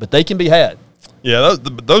them, but they can be had. Yeah,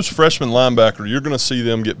 those freshman linebackers, you're going to see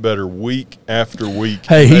them get better week after week.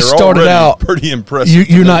 Hey, he started out pretty impressive.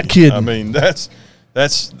 You're not kidding. I mean, that's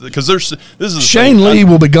because this is Shane Lee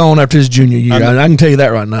will be gone after his junior year. I can tell you that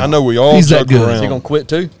right now. I know we all He's joke that good. around. Is he going to quit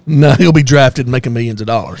too? No, he'll be drafted and making millions of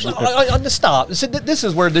dollars. Stop. This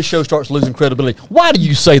is where this show starts losing credibility. Why do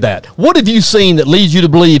you say that? What have you seen that leads you to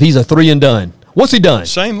believe he's a 3 and done? What's he done?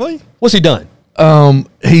 Shane Lee? What's he done?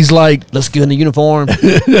 He's like, looks good in the uniform.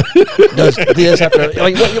 Does this after?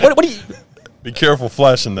 What do you? Be careful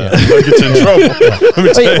flashing that. You'll get you in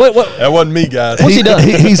trouble. That wasn't me, guys. What's he done?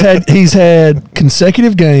 He's had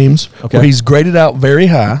consecutive games where he's graded out very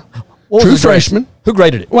high. True freshman. Who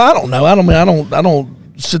graded it? Well, I don't know. I don't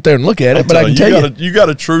sit there and look at it, but I can tell you. You got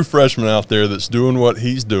a true freshman out there that's doing what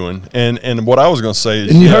he's doing. And what I was going to say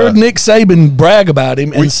is, and you heard Nick Saban brag about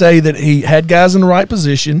him and say that he had guys in the right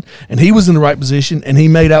position, and he was in the right position, and he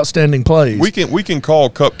made outstanding plays. We can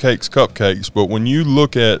call cupcakes, but when you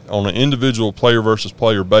look at on an individual player versus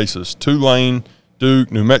player basis, Tulane,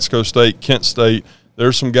 Duke, New Mexico State, Kent State,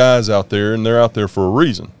 there's some guys out there, and they're out there for a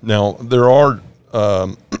reason. Now, there are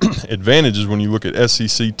advantages when you look at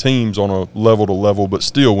SEC teams on a level-to-level, but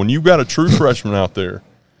still, when you've got a true freshman out there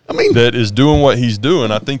that is doing what he's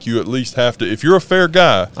doing, I think you at least have to – if you're a fair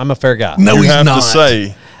guy – I'm a fair guy. No, you he's have not. to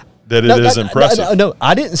say that it is impressive. No,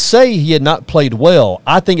 I didn't say he had not played well.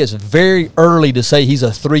 I think it's very early to say he's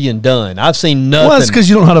a 3 and done. I've seen nothing. Well, that's because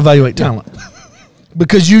you don't know how to evaluate talent.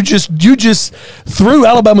 Because you just threw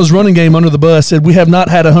Alabama's running game under the bus. Said we have not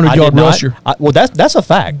had a 100-yard rusher. Well, that's a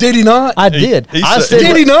fact. Did he not? I did.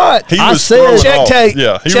 Did he not? I said check tape.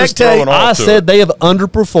 Yeah, he check was tape. I said they have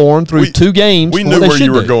underperformed through 2 games. We knew where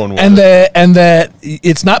you were going with and that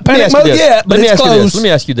it's not panic mode yet, but it's close. Let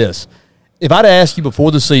me ask you this. If I'd asked you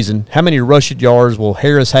before the season, how many rushing yards will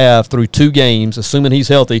Harris have through 2 games, assuming he's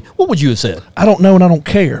healthy, what would you have said? I don't know and I don't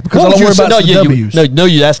care because I don't worry about the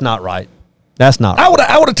W's. That's not right. That's not right.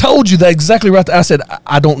 I would have told you that exactly right. I said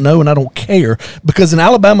I don't know and I don't care because in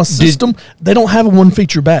Alabama system they don't have a one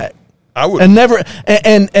feature back. I would and never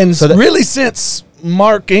and so really since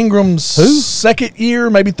Mark Ingram's second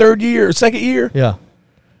year, maybe second year,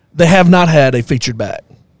 they have not had a featured back.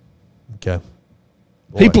 Okay.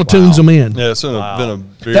 He platoons them in. Yeah, it's been a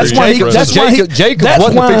very that's why Jacobs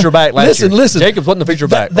wasn't the feature back last year. Listen. Jacobs wasn't the feature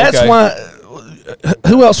back. That's why.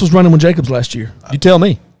 Who else was running with Jacobs last year? You tell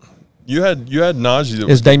me. You had Najee that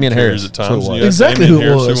was Damian Harris at times. Exactly who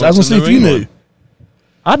it was. I was going to see if you knew.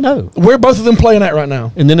 I know. Where are both of them playing at right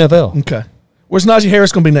now? In the NFL. Okay. Where's Najee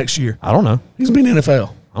Harris going to be next year? I don't know. He's going to be in the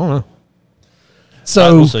NFL. I don't know.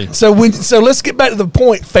 So We'll see. so let's get back to the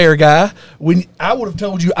point, fair guy. When I would have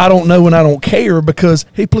told you I don't know and I don't care because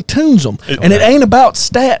he platoons them, and it ain't about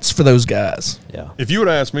stats for those guys. Yeah. If you would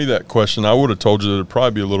have asked me that question, I would have told you that it'd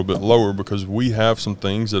probably be a little bit lower because we have some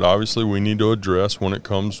things that obviously we need to address when it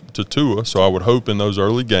comes to Tua. So I would hope in those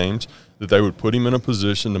early games that they would put him in a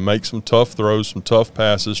position to make some tough throws, some tough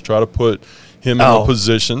passes, try to put him in a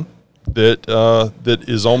position that that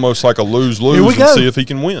is almost like a lose-lose Here we and go. see if he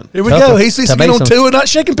can win. Here we Tough go. to- He sees to to get make on some- Tua, not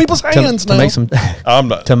shaking people's hands To now. make some I'm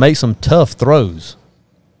not. to make some tough throws.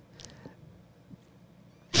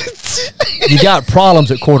 You got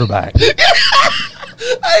problems at quarterback.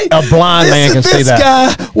 Hey, A blind man can see This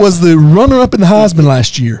guy was the runner-up in the Heisman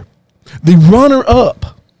last year. The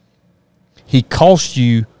runner-up. He cost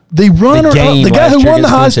you The runner-up. game The guy last who year won the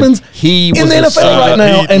against Clemson. Heisman's He in was the a NFL right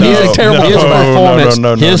now, and he's a terrible his performance.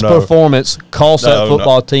 no, His no. performance cost that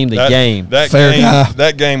football team the game. Fair guy.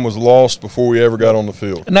 That game was lost before we ever got on the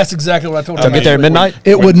field. And that's exactly what I told Y'all him. get there at midnight.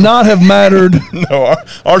 It would not have mattered. No,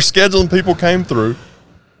 our scheduling people came through,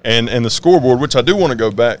 and the scoreboard, which I do want to go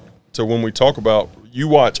back to when we talk about. You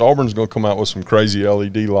watch, Auburn's going to come out with some crazy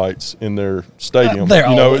LED lights in their stadium. They're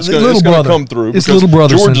You know, all- it's little going to brother. come through. It's because little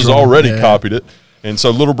brother George has syndrome. already Yeah. copied it, and so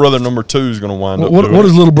little brother number 2 is going to wind up. What doing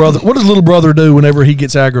does it. little brother? What does little brother do whenever he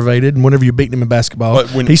gets aggravated and whenever you're beating him in basketball?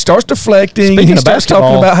 But when- He starts deflecting. Speaking He of starts talking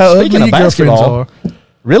basketball- about how speaking ugly of your girlfriends basketball- are.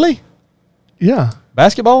 Really? Yeah.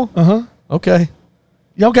 Basketball? Okay.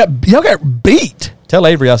 Y'all got beat. Tell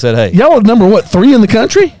Avery I said hey. Y'all are number what 3 in the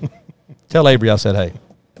country? Tell Avery I said hey.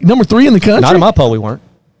 Number 3 in the country. Not in my poll we weren't.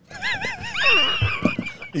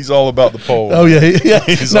 He's all about the pole. Oh yeah, yeah.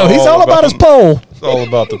 He's No, he's all all about about his pole. It's all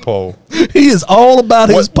about the pole. He is all about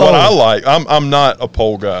his pole. What I like, I'm not a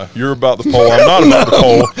pole guy. You're about the pole. I'm not about the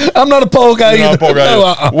pole. I'm not a pole guy You're not either. a pole guy. No,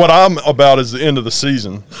 either. What I'm about is the end of the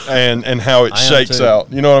season and how it I am shakes too. out.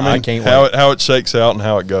 You know what I I mean? can't how wait. how it shakes out and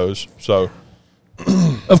how it goes. So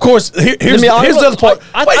Of course, here's me- the other part.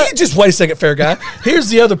 I- Wait, you just wait a second, fair guy. Here's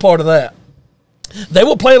the other part of that. They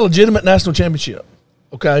will play a legitimate national championship.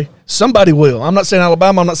 Okay, somebody will. I'm not saying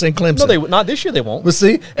Alabama. I'm not saying Clemson. No, they not this year. They won't. But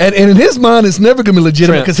see, and in his mind, it's never going to be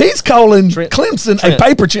legitimate Trent. because he's calling Trent. Clemson Trent. a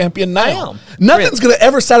paper champion I now. am. Nothing's Trent. going to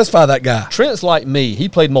ever satisfy that guy. Trent's like me. He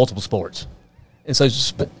played multiple sports. And so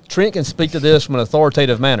Trent can speak to this from an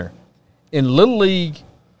authoritative manner. In Little League,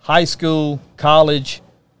 high school, college,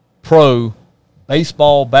 pro,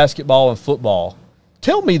 baseball, basketball, and football,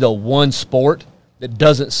 tell me the one sport that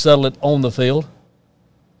doesn't settle it on the field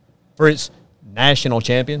for its national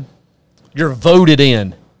champion. You're voted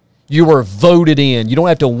in. You are voted in. You don't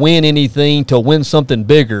have to win anything to win something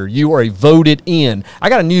bigger. You are voted in. I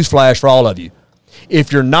got a news flash for all of you.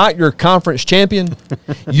 If you're not your conference champion,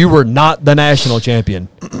 you are not the national champion.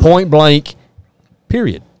 Point blank,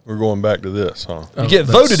 period. we're going back to this, huh? You get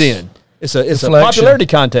voted in. It's a Deflection. popularity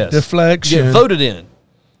contest. Deflection. You get voted in.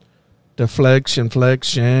 Deflection,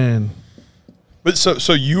 flexion. But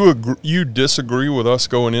so you disagree with us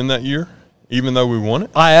going in that year, even though we won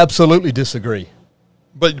it? I absolutely disagree.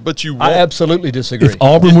 But you I won. absolutely disagree. If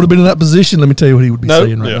Auburn would have been in that position, let me tell you what he would be No.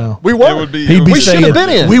 saying right Yeah. now. We were. It would be- He'd be We should saying, have been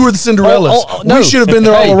in. we were the Cinderellas. No. We should have been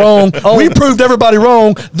there all Hey. along. Oh. We proved everybody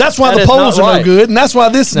wrong. That's why That the is polls not are no right. good, and that's why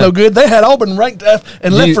this is no good. They had Auburn ranked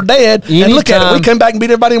and left You- for dead. And look at it. We anytime- came back and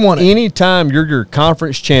beat everybody and won it. Anytime you're your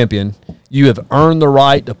conference champion, you have earned the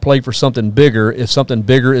right to play for something bigger if something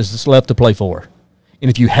bigger is left to play for. And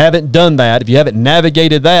if you haven't done that, if you haven't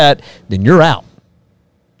navigated that, then you're out.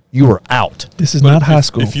 You are out. This is not high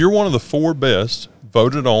school. If you're one of the 4 best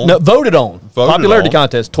voted on, No, voted on. Voted Popularity on.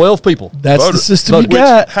 contest, 12 people. That's voted- the system you Which-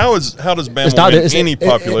 got. how does Bama It's not- win it's- any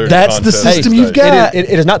popularity that's the contest system these you've days? got. It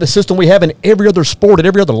is not the system we have in every other sport at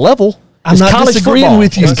every other level. I'm It's not college disagreeing football.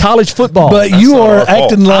 with you. It's college football. But That's you not are our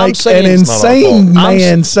fault. acting I'm like saying an it's not our insane fault.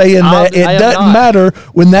 man saying that it I am doesn't not. matter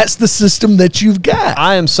when that's the system that you've got.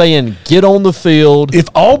 I am saying get on the field. If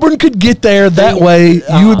Auburn could get there that way,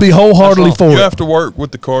 you would be wholeheartedly that's for You it. have to work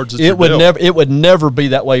with the cards that It you're would dealt. never. It would never be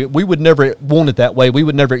that way. We would never want it that way. We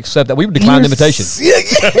would never accept that. We would decline the invitation.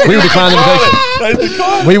 We would decline the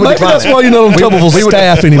invitation. We would Maybe decline that's it. why you're not on We- Tuberville we would-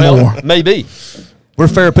 staff anymore. Well, maybe. We're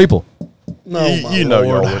fair people. You know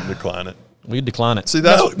y'all wouldn't decline it. We'd decline it. See,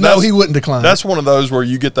 that's No, he wouldn't decline. That's one of those where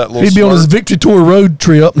you get that little. He'd be on his smirk. Victory Tour road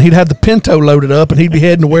trip, and he'd have the Pinto loaded up, and he'd be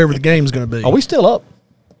heading to wherever the game's going to be. Are we still up?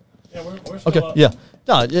 Yeah, we're still Okay. up. Yeah.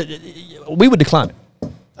 No, we would decline it.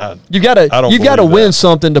 I- You got I to. don't You got to believe win that.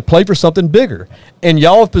 something to play for something bigger, and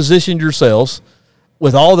y'all have positioned yourselves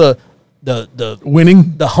with all the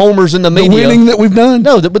winning, homers in the the media. winning that we've done.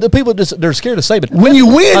 No, but the people they're scared to say. But When you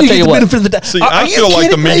win, I'll you tell get the what. benefit of the doubt. See, Are I you feel like the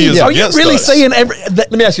kidding me? media is Are you against really us. saying that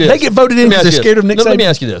Let me ask you they this. get voted in Let me because ask they're you scared this. of Nick No, Saban? Let me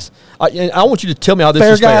ask you this. I want you to tell me how this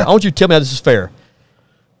Fair is fair. guy. I want you to tell me how this is fair.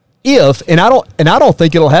 if, and I don't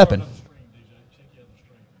think it'll happen.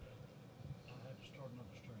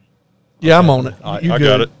 Yeah, I'm on it. I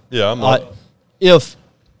got it. Yeah, I'm on it. If,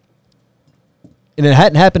 and it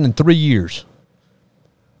hadn't happened in 3 years.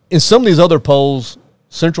 In some of these other polls,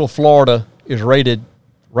 Central Florida is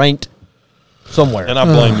ranked somewhere. And I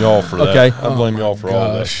blame y'all for that. Okay. I blame y'all for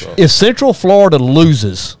all that stuff. If Central Florida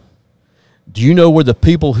loses, do you know where the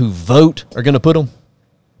people who vote are going to put them?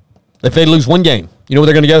 If they lose one game, you know where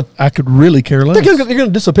they're going to go? I could really care less. They're going to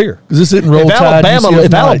disappear. Because this isn't Roll If Tide.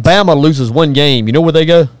 Alabama loses one game, you know where they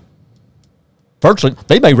go? Virtually,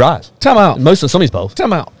 they may rise. Time out. Most of some of these polls.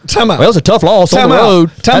 Time out. Well, it's a tough loss on the road.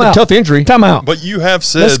 Had a tough injury. Time out. But you have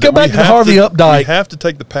said Let's go that back to the Harvey Updike. We have to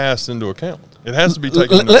take the past into account. It has to be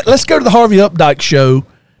taken into account. Let's go to the Harvey Updike show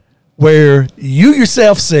where you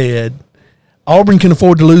yourself said Auburn can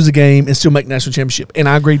afford to lose a game and still make national championship. And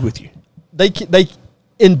I agreed with you. They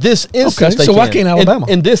in this instance, Okay, so why can't Alabama?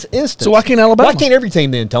 In this instance. So why can't Alabama? Why can't every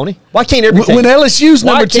team then, Tony? Why can't every team? When LSU's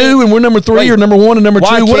Why number can't- 2 and we're number 3 Wait. or number 1 and number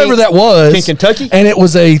Why 2, can't- whatever that was. can Kentucky? And it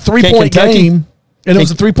was a 3-point Kentucky? game. And it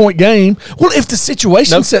was a 3-point game. Well, if the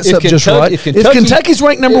situation No, sets if up just Kentucky- right, if if Kentucky- Kentucky's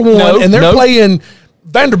ranked number 1 No, and they're no. playing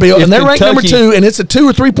Vanderbilt If and they're ranked number Kentucky- 2 and it's a 2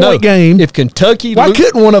 or 3-point game, If Kentucky, why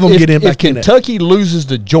couldn't one of them get in back If in it? Kentucky loses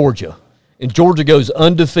to Georgia, and Georgia goes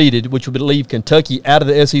undefeated, which would leave Kentucky out of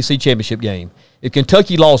the SEC championship game. If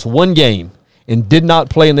Kentucky lost one game and did not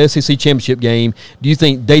play in the SEC championship game, do you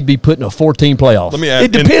think they'd be put in a 14 playoff? Let me ask.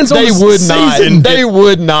 it depends on They the would not. season. They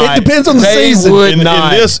would not. It depends on the They season. would in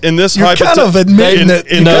not. this You're kind of admitting that.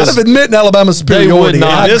 You're kind of admitting Alabama's superiority.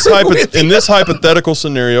 not. I agree with In you. this hypothetical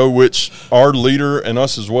scenario, which our leader and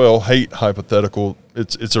us as well hate hypothetical,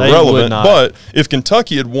 it's would irrelevant. not. But if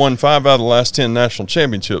Kentucky had won 5 out of the last 10 national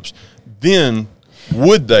championships, then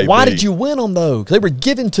would they? Why be? did you win them, though? 'Cause they were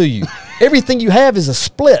given to you. Everything you have is a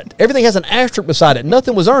split. Everything has an asterisk beside it.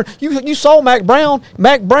 Nothing was earned. You saw Mac Brown.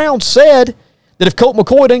 Mac Brown said that if Colt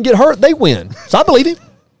McCoy didn't get hurt, they win. So I believe him.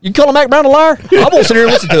 You calling Mac Brown a liar? I won't sit here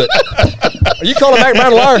and listen to it. Are you calling Mac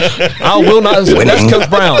Brown a liar? I will not. Winning. That's Coach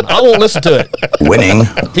Brown. I won't listen to it. Winning.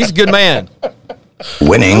 He's a good man.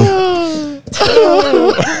 Winning.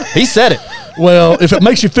 He said it. Well, if it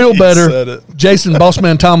makes you feel said better, it. Jason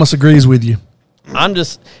Bossman Thomas agrees with you.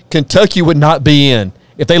 Kentucky would not be in.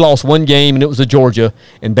 If they lost one game and it was to Georgia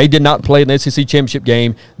and they did not play in the SEC championship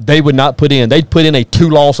game, they would not put in. They'd put in a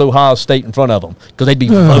 2-loss Ohio State in front of them because they'd be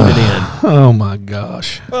voted in. Oh, my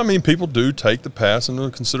gosh. I mean, people do take the past into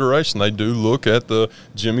consideration. They do look at the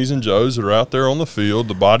Jimmies and Joes that are out there on the field,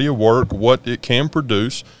 the body of work, what it can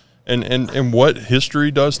produce, and what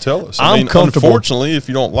history does tell us. I I'm mean, comfortable. unfortunately, if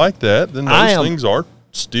you don't like that, then those things are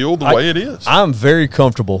still the way it is. I'm very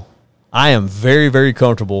comfortable. I am very, very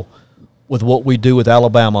comfortable with what we do with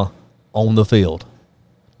Alabama on the field.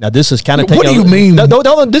 Now, this is kind of What taking. do you mean?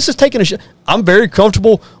 No, this is taking a. I'm very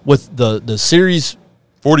comfortable with the series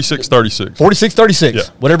 46-36. 46-36, Yeah.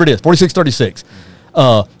 whatever it is, 46-36.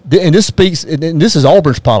 And this speaks, and this is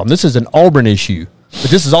Auburn's problem. This is an Auburn issue, but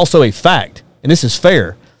this is also a fact, and this is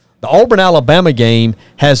fair. The Auburn-Alabama game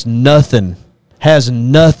has nothing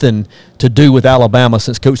to do with Alabama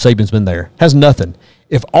since Coach Saban's been there. Has nothing.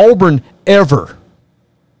 If Auburn ever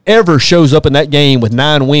shows up in that game with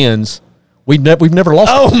 9 wins, we've never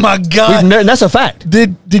lost. Oh, my God. And that's a fact.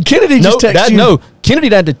 Did Kennedy just text you? No, Kennedy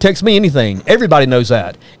didn't have to text me anything. Everybody knows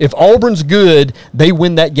that. If Auburn's good, they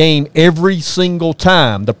win that game every single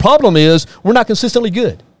time. The problem is we're not consistently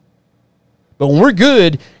good. But when we're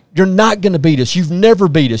good, you're not going to beat us. You've never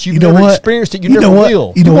beat us. You've never experienced it. You never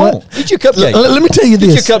will. You know what? won't. Get your cupcake. Let me tell you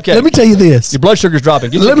this. Get your cupcake. Let me tell you this. Your blood sugar's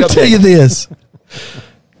dropping. Get Let your me tell cupcake. you this.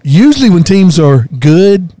 Usually when teams are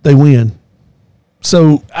good, they win.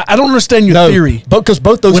 So I don't understand your theory. Because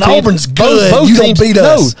both those When teams, Auburn's good, both you teams, don't beat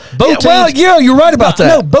us. No, both teams. Well, yeah, you're right about that.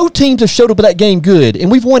 No, both teams have showed up at that game good,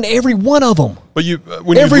 and we've won every one of them. But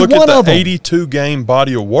when you Every look one at of the 'em. 82-game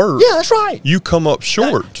body of work, Yeah, that's right. you come up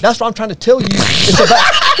short. That's what I'm trying to tell you. It's about.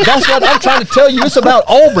 That's what I'm trying to tell you. It's about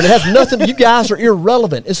Auburn. It has nothing. You guys are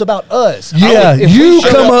irrelevant. It's about us. Yeah, If we you show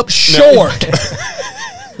come up short.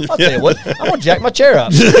 I'll tell you what. I'm gonna jack my chair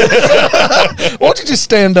up. Why don't you just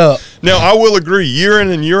stand up? Now, I will agree, year in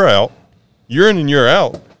and year out,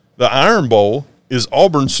 the Iron Bowl is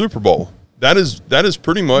Auburn's Super Bowl. That is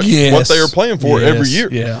pretty much what they are playing for every year.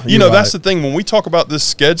 Yeah, you know, that's the thing. When we talk about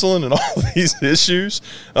this scheduling and all these issues,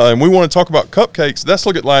 and we want to talk about cupcakes, let's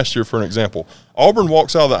look at last year for an example. Auburn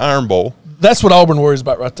walks out of the Iron Bowl. That's what Auburn worries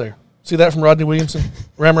about right there. See that from Rodney Williamson?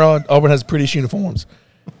 Ramrod, Auburn has prettiest uniforms.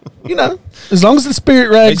 You know, as long as the spirit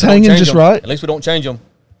rag's hanging just right. At least we don't change them.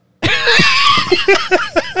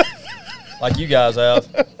 Like you guys have.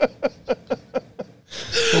 We'll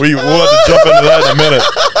have to jump into that in a minute.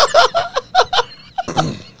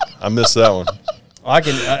 I missed that one.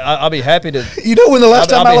 I'll be happy to. You know when the last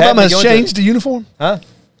time I'll be happy Alabama to has go into- changed the uniform? Huh?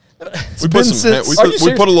 We put some. Are you We serious?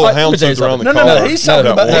 put a little Let me hound tell you tooth around the something. No, collar. he's talking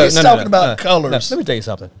That about one. he's talking about colors. Let me tell you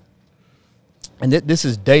something. And this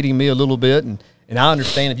is dating me a little bit, and I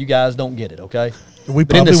understand if you guys don't get it, okay? We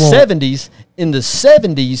But in the probably won't.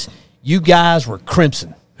 70s, you guys were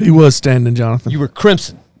crimson. He was standing, Jonathan. You were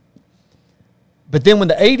crimson. But then when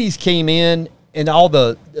the 80s came in and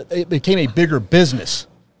it became a bigger business,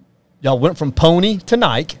 y'all went from Pony to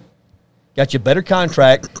Nike, got you a better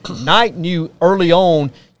contract. Nike knew early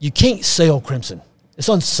on you can't sell crimson. It's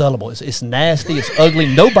unsellable. It's nasty. It's ugly.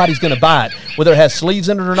 Nobody's going to buy it. Whether it has sleeves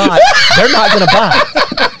in it or not, they're not going to buy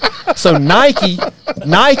it. So Nike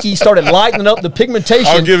started lightening up the pigmentation.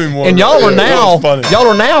 I'll give him one. And y'all are That was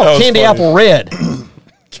funny. now candy funny. apple red.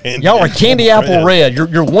 Y'all are candy apple red.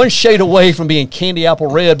 You're one shade away from being candy apple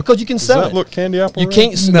red because you can Does sell that it. look candy apple? You red?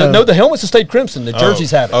 can't. No, the helmets have stayed crimson. The jerseys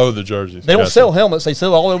have it. Oh, the jerseys. They don't Gotcha. sell helmets. They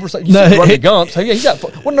sell all over. You No, see Rodney Gumps. Hey, he got.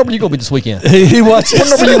 What number are you going to be this weekend? He watches. What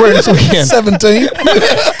number are you wearing this weekend? 17.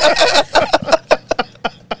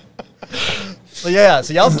 So yeah,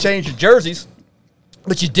 so y'all changed your jerseys,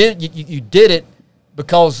 but you did it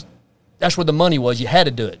because that's where the money was. You had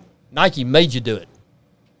to do it. Nike made you do it.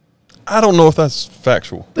 I don't know if that's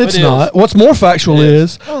factual. It's It not. is. What's more factual It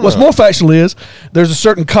is there's a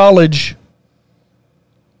certain college,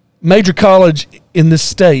 major college in this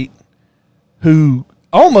state, who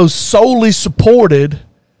almost solely supported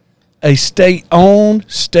a state-owned,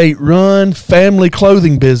 state-run family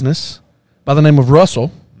clothing business by the name of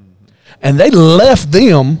Russell, and they left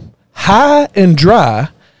them high and dry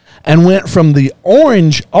and went from the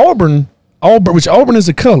orange Auburn, which Auburn is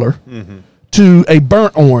a color, to a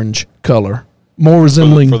burnt orange color, more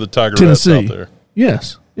resembling for the Tigerettes Tennessee. out there.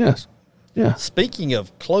 Yes. Yeah. Speaking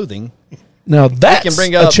of clothing, Now that's can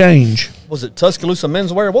bring a up- change. was it Tuscaloosa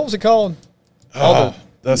menswear? What was it called?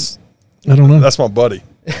 That's I don't know. that's my buddy.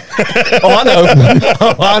 Oh, I know.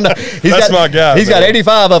 I know. That's my guy, He's got man.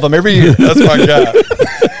 85 of them every year. That's my guy.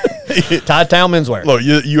 Tied Town menswear. Look,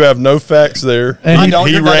 you have no facts there. And I don't.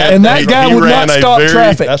 he You're not- and that he guy would ran not a stop very-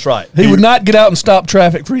 traffic. That's right. He would not get out and stop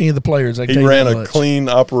traffic for any of the players. I can He tell you ran that a much. clean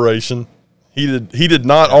operation. He did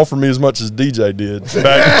not offer me as much as DJ did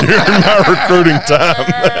back during my recruiting time.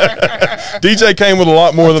 DJ came with a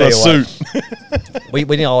lot more than a tell you suit.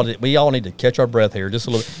 We all need to catch our breath here just a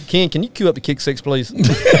little. Ken, can you cue up the kick six, please?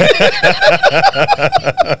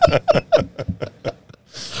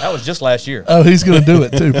 That was just last year. Oh, he's going to do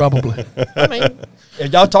it too, probably. I mean,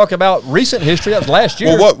 if y'all talk about recent history, that was last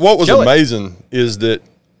year. Well, what was Show it. amazing is that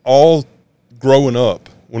all growing up,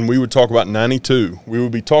 when we would talk about '92, we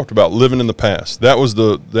would be talked about living in the past. That was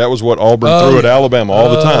what Auburn threw at Alabama all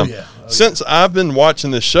the time. yeah. Since I've been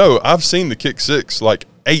watching this show, I've seen the kick six like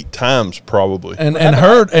 8 times probably. And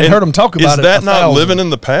heard him talk about is it. that 1,000. not living in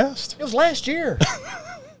the past? It was last year.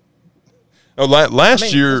 Oh, last, I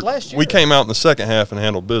mean, it year, was last year. we came out in the second half and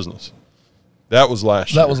handled business. That was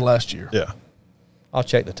last year. That was last year. Yeah, I'll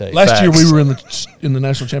check the tape. Last year we Facts. were in the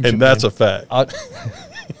national championship. and that's game. a fact. I'll-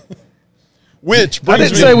 Which I brings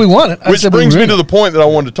didn't me, say we won it. I Which said we brings were me in to it. the point that I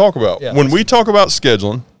wanted to talk about. Yeah. When we talk about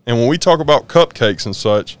scheduling and when we talk about cupcakes and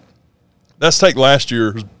such, let's take last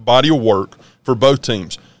year's body of work for both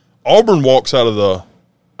teams. Auburn walks out of the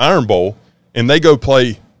Iron Bowl and they go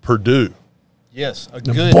play Purdue. yes, a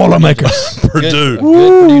good Boilermakers. Purdue. Good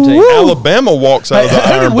Purdue team. Alabama walks out of the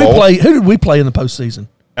Who Iron did we Bowl. play? Who did we play in the postseason?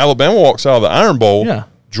 Alabama walks out of the Iron Bowl. Yeah.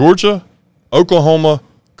 Georgia, Oklahoma,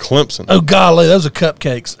 Clemson. Oh golly, those are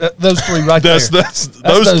cupcakes. Those three right That's there.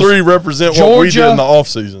 those three represent what we did Georgia. in the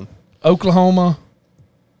offseason. Oklahoma,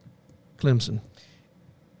 Clemson.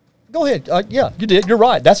 Go ahead. Yeah, you did. You're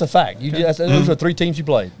right. That's a fact. Those are 3 teams you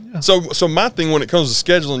played. So my thing when it comes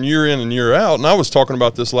to scheduling year in and year out, and I was talking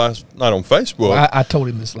about this last night on Facebook, I told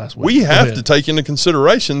him this last week. we Go have ahead. to take into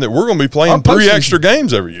consideration that we're going to be playing Our 3 postseason. extra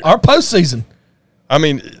games every year. Our postseason. I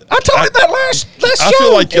mean, I told him that last I show.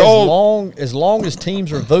 feel like y'all. As long as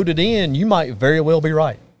teams are voted in, you might very well be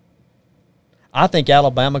right. I think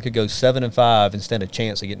Alabama could go 7-5 and stand a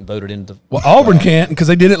chance of getting voted into. Well, Auburn can't because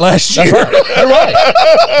they did it last year. That's right. You're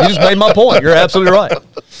right. You just made my point. You're absolutely right.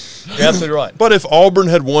 You're absolutely right. But if Auburn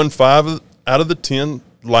had won 5 out of the 10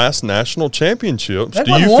 last national championships, They've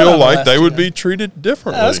do won you 1 out feel of the like last they would 10. be treated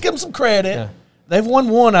differently? Let's give them some credit. Yeah. They've won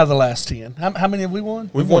 1 out of the last 10. How many have we won?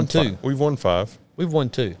 We've won 2. 5. We've won 5. We've won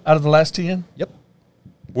 2. Out of the last 10? Yep.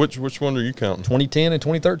 Which one are you counting? 2010 and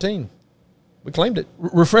 2013. We claimed it.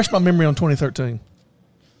 Refresh my memory on 2013.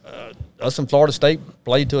 Us and Florida State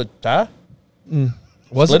played to a tie.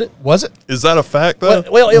 Split it. Was it? Is that a fact, though?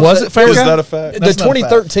 Well, Was it fair? Is that a fact? The That's not a fact.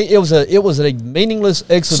 2013, it was a meaningless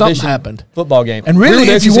exhibition happened. football game. And We really, were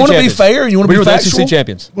the if you SEC want to be champions. fair and you want to we be were the factual, SEC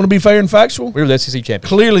champions. Want to be fair and factual? We were the SEC champions.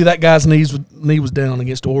 Clearly, that guy's knee was down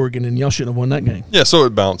against Oregon, and y'all shouldn't have won that game. Yeah, so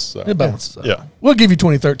it balances out. It balances out. Yeah. We'll give you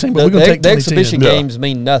 2013, but The, we're going to take the 2010. exhibition Yeah. games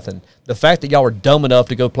mean nothing. The fact that y'all were dumb enough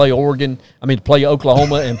to go play play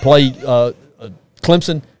Oklahoma and play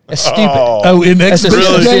Clemson, that's stupid. Oh, in That's, just,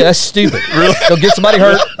 exhibition Really? game? yeah, that's stupid. Go get somebody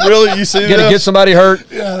hurt. Really? You see Get this? somebody hurt.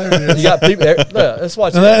 Yeah, there it is. You got people there. Yeah, let's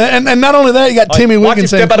watch And, that. and not only that, you got Timmy Watch him Wiggins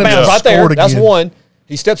step out of bounds right there. scored That's again. one.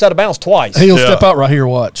 He steps out of bounds twice. He'll Yeah. step out right here.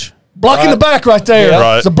 Watch. Block in Right. the back right there. Yeah.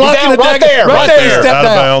 Right. It's a block He's in the out right back. there, Right right there. He There, stepped out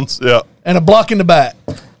of out. bounds. Yeah. And a block in the back.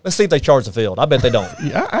 Let's see if they charge the field. I bet they don't.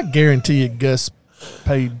 Yeah, I guarantee you Gus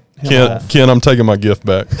paid him off. Ken, I'm taking my gift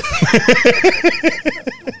back.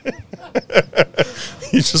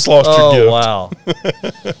 You just lost your gift. Oh, wow.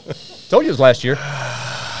 Told you it was last year.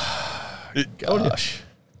 Gosh.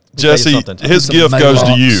 Jesse, something. his Some gift goes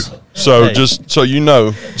to you. Maybachs. So Hey. just so you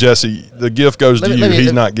know, Jesse, the gift goes to you.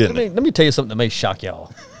 He's not getting it. Let me tell you something that may shock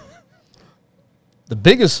y'all. The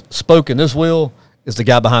biggest spoke in this wheel is the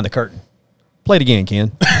guy behind the curtain. Play it again,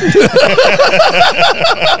 Ken.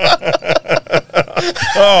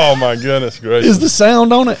 Oh my goodness gracious! Is the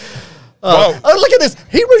sound on it? Wow. Oh, look at this.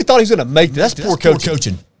 He really thought he was going to make this. That's poor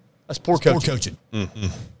coaching. That's poor coaching.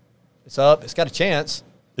 It's up. It's got a chance.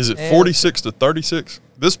 Is it And- 46 to 36?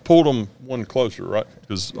 This pulled them one closer, right?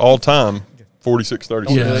 Because all time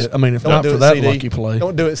 46-36. Yeah, I mean, if Don't not do for it, that CD. lucky play.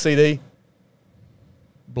 Don't do it, CD.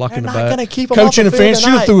 Block in the They're back. not gonna keep 'em Coach off the field interference. Should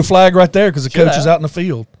have tonight. threw a flag right there because the Should coach is have. out in the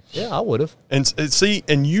field. Yeah, I would have. And see,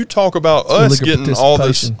 and you talk about a us liquor getting all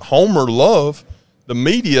this participation. Homer love, the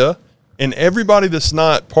media and everybody that's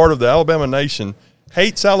not part of the Alabama nation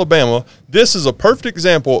hates Alabama. This is a perfect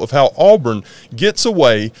example of how Auburn gets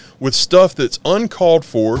away with stuff that's uncalled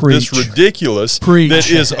for, Preach. that's ridiculous, Preach. that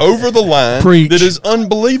is over the line, Preach. that is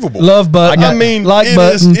unbelievable. Love button. I mean, like it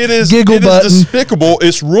button. is Giggle it is button. despicable.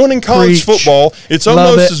 It's ruining college Preach. football. It's Love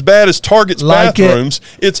almost it. as bad as Target's Like it. bathrooms.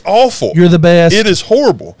 It's awful. You're the best. It is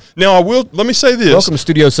horrible. Now, let me say this. Welcome to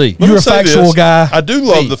Studio C. Let You're me a say factual this. guy. I do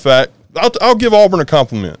love the fact. I'll give Auburn a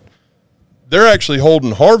compliment. They're actually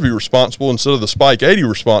holding Harvey responsible instead of the Spike 80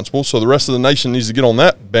 responsible, so the rest of the nation needs to get on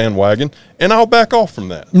that bandwagon, and I'll back off from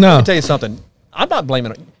that. No. Let me tell you something. I'm not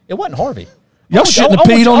blaming it. It wasn't Harvey. Y'all shouldn't have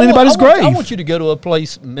peed on anybody's grave. I want you to go to a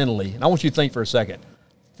place mentally, and I want you to think for a second.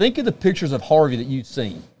 Think of the pictures of Harvey that you've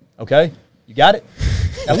seen, okay? You got it?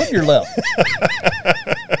 Now look to your left.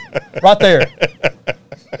 Right there.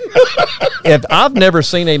 If I've never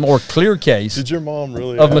seen a more clear case Did your mom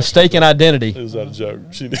really of ask? mistaken identity, Is that a joke?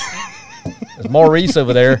 She did. there's Maurice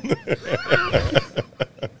over there.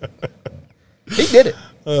 He did it.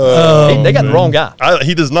 They got the wrong guy.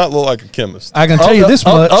 He does not look like a chemist. I can tell you this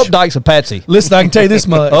much. Updike's a patsy. Listen, I can tell you this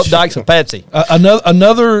much. Updike's a patsy.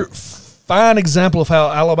 Another fine example of how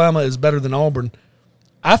Alabama is better than Auburn.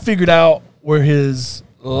 I figured out where his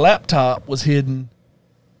laptop was hidden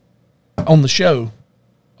on the show.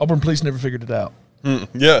 Auburn police never figured it out.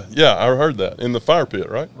 Yeah, I heard that in the fire pit,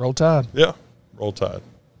 right? Roll Tide. Yeah, Roll Tide.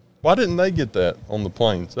 Why didn't they get that on the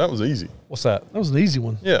planes? That was easy. What's that? That was an easy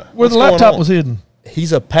one. Yeah. Where What's the going laptop on? was hidden.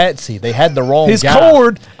 He's a patsy. They had the wrong His guy.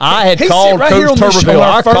 cord. I had He called said right here Coach on this show, Tuberville.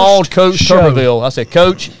 our I first called Coach show. Tuberville. I said,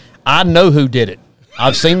 Coach, I know who did it.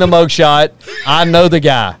 I've seen the mugshot. I know the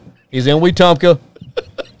guy. He's in Wetumpka.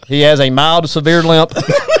 He has a mild to severe limp,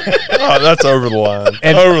 Oh, that's over the line.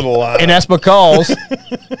 Over the line. and that's because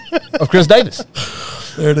of Chris Davis.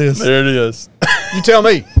 There it is. There it is. You tell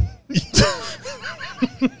me.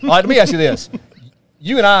 All right, let me ask you this.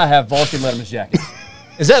 You and I have varsity Letterman's jackets.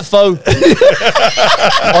 Is that faux?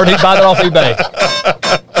 Or did he buy that off eBay?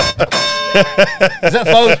 Is that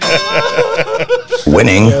faux?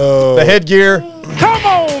 Winning. The headgear. Come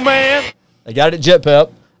on, man. They got it at Jet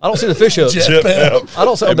Pep. I don't see the fish hooks. Jet Pep. I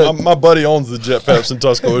don't see Hey, the. my buddy owns the Jet Peps in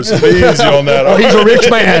Tuscaloosa. Be easy on that. Oh, he's a rich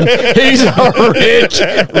man. He's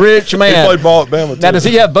a rich He man. played ball at Bama, too. Now, does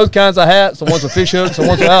he have both kinds of hats? The ones with fish hooks, the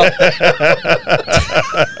ones without?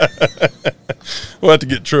 We'll have to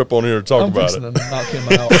get Trip on here to talk I'm about fixing it. to knock him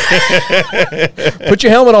out. Put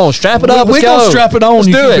your helmet on. Strap it up. We're Let's going go. to strap it on. Let's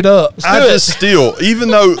You do keep it up. Let's I do it. just still, even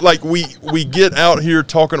though like we get out here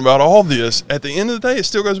talking about all this, at the end of the day, it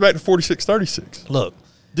still goes back to 46-36. Look.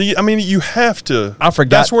 You have to. I forgot-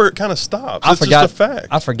 That's where it kind of stops. I It's forgot. just a fact.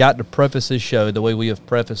 I forgot to preface this show the way we have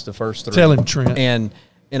prefaced the first three. Tell him, Trent. And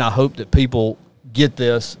I hope that people get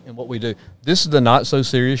this and what we do. This is the not so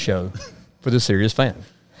serious show for the serious fan.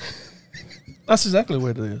 That's exactly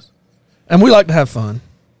what it is. And we like to have fun.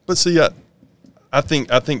 But see, I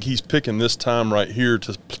think he's picking this time right here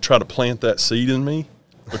to try to plant that seed in me.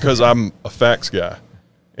 because I'm a facts guy.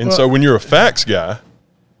 And so when you're a facts guy,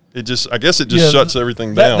 I guess it just shuts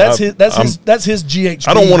everything down. That's his GHB.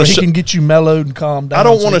 I don't want to. He can get you mellowed and calmed down. I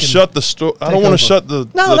don't want to shut the I don't want to shut the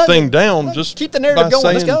thing down. Just keep the narrative going.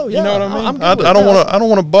 Let's go. Yeah, you know what I mean? I don't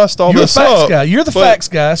want to bust all You're this the facts up. guy. You're the facts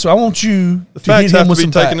guy. So I want you The to facts hit have him to with be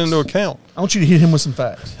some taken facts. into account. I want you to hit him with some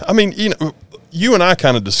facts. I mean, you and I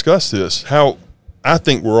kind of discussed this. How I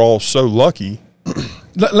think we're all so lucky.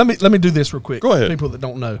 Let me do this real quick. Go ahead. People that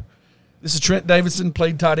don't know, this is Trent Davidson.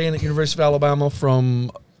 Played tight end at University of Alabama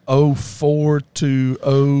from 04 to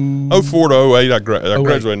 04 to 08, I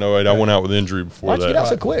graduated in 08. I went out with injury before Why'd you that. get out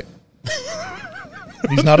so quick?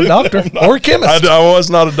 He's not a doctor or a chemist. I was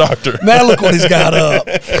not a doctor. Now look what he's got up.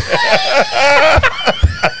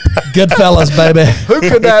 Good fellas, baby. Who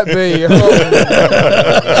could that be?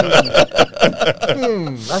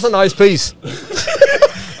 That's a nice piece.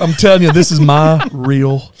 I'm telling you, this is my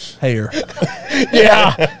real hair.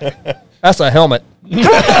 Yeah. That's a helmet.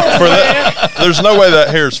 There's no way that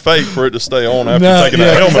hair's fake for it to stay on after taking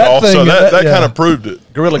that helmet that off. thing- So that yeah. kind of proved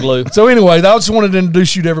it. Gorilla Glue. So anyway, I just wanted to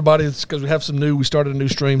introduce you to everybody because we have some new. We started a new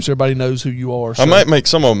stream, so everybody knows who you are. So. I might make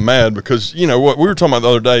some of them mad because what we were talking about the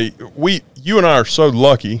other day. You and I are so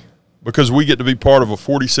lucky because we get to be part of a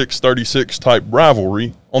 46-36 type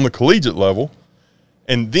rivalry on the collegiate level,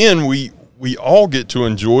 and then we all get to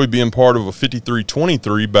enjoy being part of a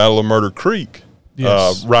 53-23 Battle of Murder Creek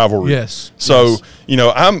rivalry. Yes. So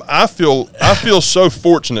I feel so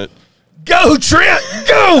fortunate. Go Trent,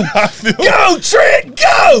 go! Go Trent,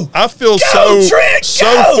 go! I feel Go, Trent, so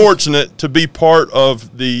go! fortunate to be part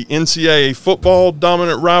of the NCAA football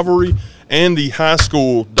dominant rivalry and the high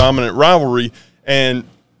school dominant rivalry, and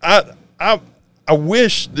I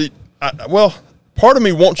wish that part of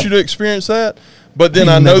me wants you to experience that, but then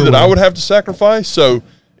I know that I would have to sacrifice. So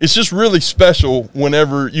it's just really special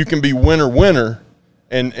whenever you can be winner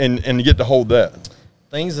and get to hold that.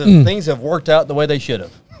 Things have worked out the way they should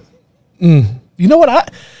have. You know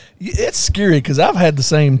what? It's scary because I've had the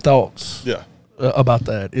same thoughts. Yeah. About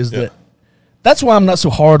that. That's why I'm not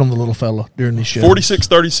so hard on the little fella during these shows.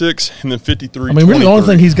 46-36 and then 53-23. I mean, really, the only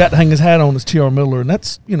thing he's got to hang his hat on is T.R. Miller, and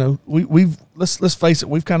that's let's face it,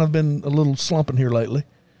 we've kind of been a little slumping here lately.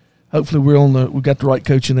 Hopefully, we've got the right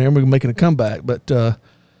coach in there, and we're making a comeback. But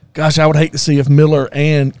gosh, I would hate to see if Miller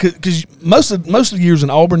because most of the years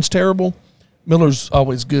in Auburn's terrible, Miller's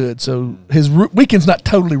always good. So his weekend's not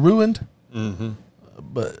totally ruined. Mm-hmm.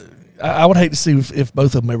 But I would hate to see if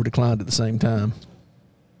both of them ever declined at the same time.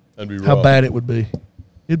 That'd be rough. How bad it would be.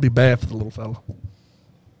 It'd be bad for the little fella.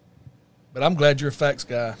 But I'm glad you're a facts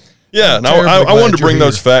guy. Yeah, I'm no, terribly I wanted glad to bring you're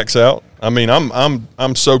those here. facts out. I mean,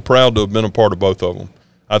 I'm so proud to have been a part of both of them.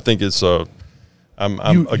 I think it's You're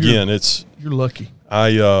lucky.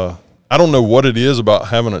 I don't know what it is about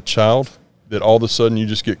having a child that all of a sudden you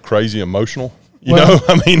just get crazy emotional. You know,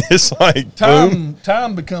 I mean, it's like boom.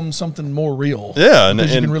 Time becomes something more real. Yeah,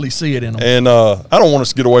 because you can really see it in them. And I don't want us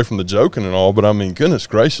to get away from the joking and all, but I mean, goodness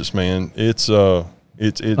gracious, man, it's. I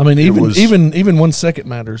mean, even 1 second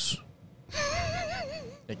matters.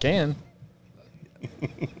 It can. You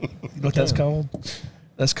know what that's called?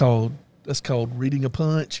 That's called reading a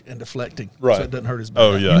punch and deflecting. Right. So it doesn't hurt as bad.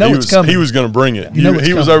 Oh yeah, You know it's coming. he was going to bring it. You know it's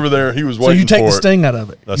he was coming. over there. He was So waiting you take for the sting out of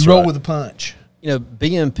it. That's you roll right. with a punch.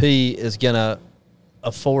 BMP is going to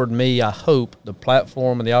afford me, I hope, the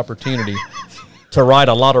platform and the opportunity to right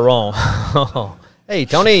a lot of wrong. Hey,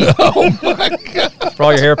 Tony. Oh, my God. For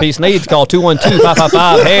all your hairpiece needs, call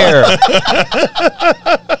 212-555-HAIR.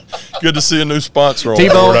 Good to see a new sponsor on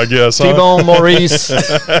T-Bone, board, I guess. Huh? T-Bone Maurice.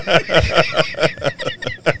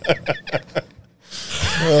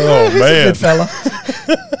 Oh, He's a man. good fella.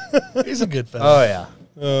 He's a good fella. Oh, yeah.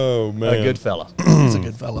 Oh, man. A good fella. He's a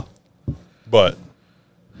good fella. But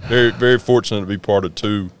very, very fortunate to be part of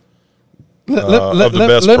two Let- of the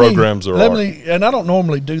best let me- programs there let are. me- and I don't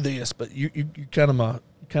normally do this, but you kind of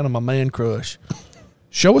my man crush.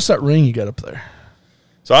 Show us that ring you got up there.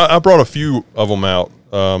 So I brought a few of them out.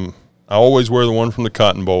 I always wear the one from the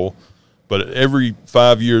Cotton Bowl, but every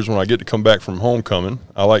 5 years when I get to come back from homecoming,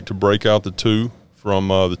 I like to break out the two from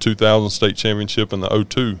the 2000 state championship and the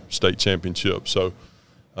 02 state championship. So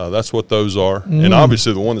that's what those are. And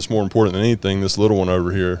obviously the one that's more important than anything, this little one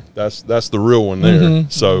over here, that's the real one there.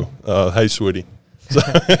 So, hey, sweetie.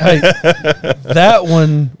 Hey, that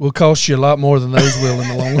one will cost you a lot more than those will in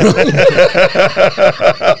the long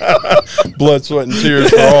run. Blood, sweat, and tears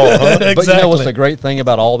for all, huh? But you know what's the great thing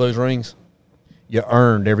about all those rings? You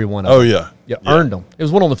earned every one of them. Oh, yeah. You earned them. It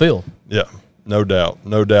was one on the field. Yeah, no doubt.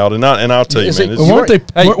 No doubt. And I'll tell you, Is man. it- It's, Well, weren't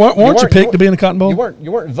Hey, you weren't- picked to be in the Cotton Bowl?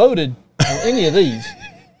 You weren't voted on any of these.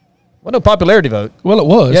 Well, no popularity vote. Well, it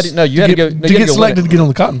was. You had to go to win get it. selected to get on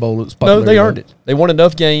the Cotton Bowl. It was No, popularity they vote. earned it. They won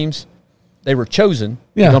enough games. They were chosen.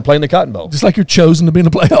 Yeah. They're going to play in the Cotton Bowl. Just like you're chosen to be in the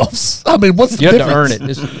playoffs. I mean, what's the You have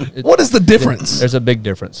difference? to earn it. What is the difference? There's a big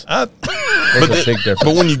difference. There's a big difference.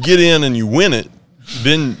 But when you get in and you win it,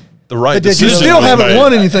 then the right You decision still was haven't made.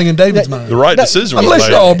 won anything in David's mind. The right decision was Unless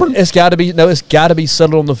made. you're Auburn. It's got to be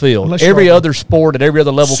settled on the field. Unless you're Every Auburn. other sport at every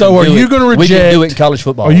other level. So can are do you it. going to reject? We can do it in college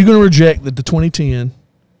football. Are you going to reject the 2010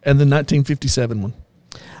 and the 1957 one?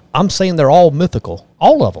 I'm saying they're all mythical,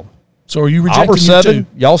 all of them. So are you rejecting Auburn's your 7, two?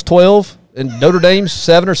 y'all's 12, and Notre Dame's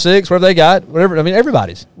 7 or 6, whatever they got, whatever. I mean,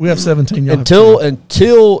 everybody's. We have 17. Y'all have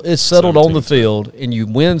Until it's settled on the 17. field and you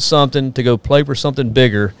win something to go play for something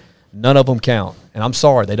bigger, none of them count. And I'm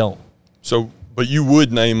sorry, they don't. So, but you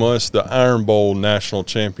would name us the Iron Bowl national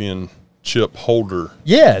championship holder.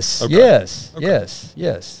 Yes, Okay. yes, Okay.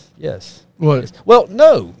 yes. What? Well,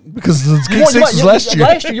 no. Because the You Kick won- Six was last year.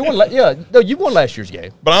 Last year, you won. You won last year's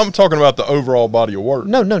game. But I'm talking about the overall body of work.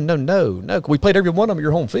 No. We played every one of them at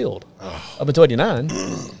your home field up until '89.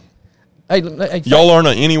 hey, Y'all aren't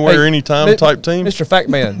an anywhere, anytime Mi- type team. Mr.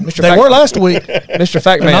 Factman. Mr. They were last week. Mr.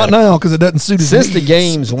 Factman. Not now because it doesn't suit his Since the needs.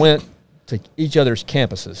 games went to each other's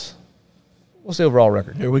campuses, what's the overall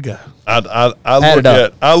record? Here we go. I Add look it up.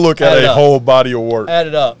 at Add it a up. whole body of work. Add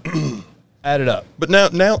it up. Add it up. But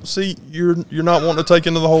now, see, you're not wanting to take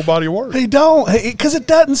into the whole body of work. He don't because it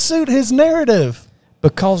doesn't suit his narrative.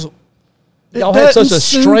 Because It y'all had such doesn't a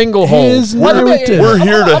suit stranglehold. his Well, let me- narrative. We're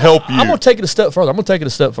here to help you. I'm going to take it a step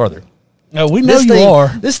further. No, we know This you thing, are.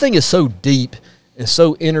 This thing is so deep and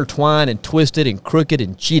so intertwined and twisted and crooked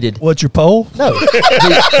and cheated. What's your poll? No.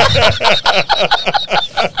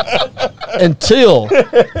 until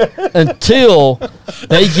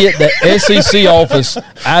they get the SEC office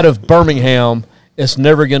out of Birmingham, it's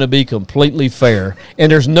never going to be completely fair.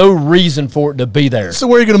 And there's no reason for it to be there. So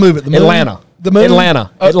where are you going to move it? The moon? Atlanta. The moon?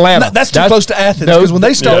 Atlanta. Oh, Atlanta. no, that's too close to Athens. Because when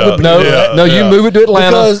they start Yeah. moving, No, you move it to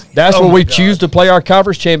Atlanta. Because- That's oh where my we God. choose to play our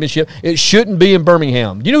conference championship. It shouldn't be in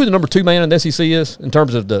Birmingham. Do you know who the number 2 man in the SEC is in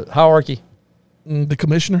terms of the hierarchy? the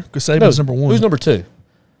commissioner, because Saban's number one. Who's number 2?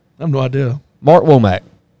 I have no idea. Mark Womack.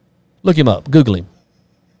 Look him up. Google him.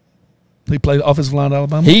 He played offensive line at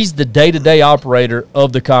Alabama. He's the day-to-day operator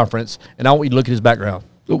of the conference, and I want you to look at his background.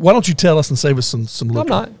 Why don't you tell us and save us some I'm looking?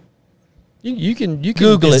 not. You can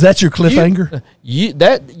Google it. Is that your cliffhanger?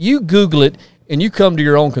 You Google it and you come to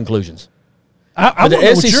your own conclusions. I But the wanna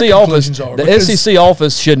know what SEC your office, conclusions are, the because SEC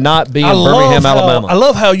office should not be in I Birmingham, love how- Alabama. I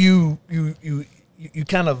love how you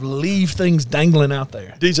kind of leave things dangling out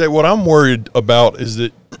there. DJ, what I'm worried about is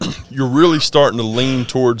that you're really starting to lean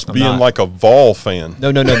towards being not. like a Vol fan.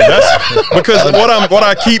 No. That's because what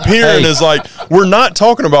I keep hearing Hey. is like we're not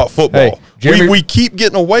talking about football. Hey, Jeremy- we keep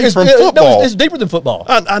getting away It's- from no, football. it's deeper than football.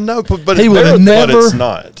 I know, but He would but never, it's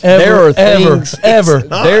not. There ever, are things-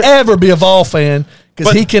 ever be a Vol fan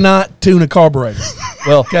because But- he cannot tune a carburetor.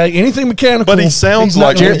 Well, Okay, anything mechanical. But he sounds he's not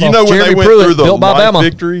like gonna you be a know Vol when Jeremy they went Pruitt, through the built by life Bama.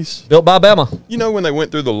 victories. built by Bama. You know when they went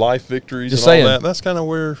through the life victories Just and all saying. that. That's kind of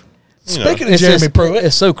where. You know. Speaking of Jeremy Pruitt,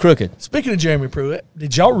 It's so crooked. Speaking of Jeremy Pruitt,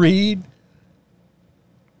 did y'all read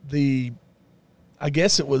I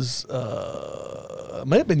guess it was, it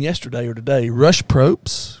may have been yesterday or today, Rush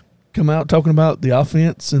Propst come out talking about the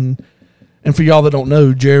offense. And for y'all that don't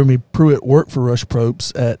know, Jeremy Pruitt worked for Rush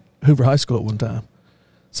Propst at Hoover High School at one time.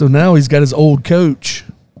 So now he's got his old coach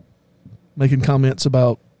making comments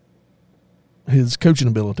about his coaching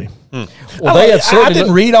ability. Well, they have I certainly didn't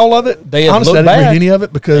looked- read all of it. They have Honestly, I looked didn't bad. read any of it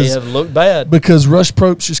They because have looked bad. Rush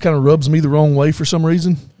Propst just kind of rubs me the wrong way for some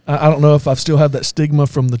reason. I don't know if I still have that stigma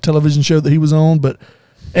from the television show that he was on, but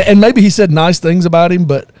and maybe he said nice things about him,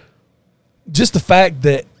 but just the fact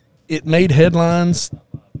that it made headlines,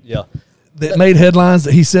 Yeah. that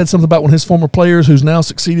he said something about one of his former players who's now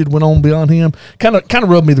succeeded went on beyond him, kind of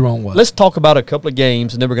rubbed me the wrong way. Let's talk about a couple of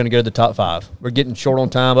games, and then we're going to go to the top 5. We're getting short on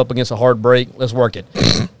time, up against a hard break. Let's work it.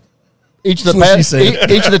 Each of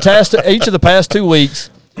the past 2 weeks,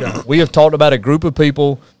 we have talked about a group of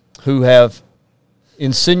people who have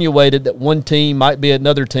insinuated that one team might be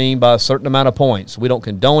another team by a certain amount of points. We don't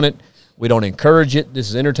condone it. We don't encourage it. This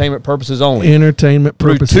is entertainment purposes only. Entertainment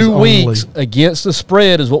Through purposes 2 only. weeks against the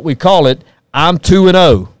spread is what we call it. I'm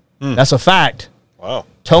 2-0. That's a fact. Wow.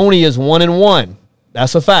 Tony is 1-1.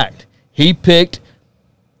 That's a fact. He picked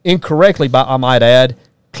incorrectly, I might add,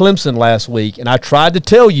 Clemson last week, and I tried to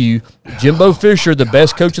tell you Jimbo Fisher, the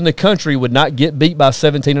best coach in the country, would not get beat by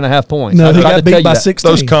 17.5 points. No, I he tried got to tell beat you by that. 16.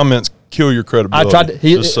 Those comments kill your credibility. I tried to.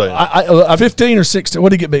 Just saying. 15 or 16. What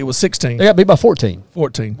did he get beat? It was 16. They got beat by 14.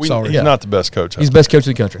 14. Sorry. He's not the best coach. He's the best coach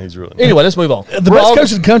in the country. He's really not. Anyway, let's move on. The best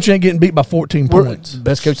coach in the country ain't getting beat by 14 points.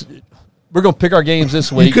 Best coach. we're gonna pick our games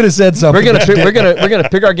this week. You could have said something. We're gonna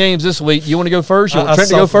pick our games this week. You want to go first? You want Trent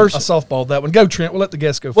to go first? I softballed that one. Go, Trent. We'll let the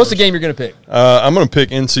guests go first. What's the game you're gonna pick? I'm going to pick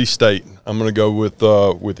NC State. I'm going to go with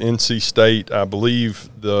NC State. I believe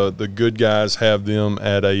the good guys have them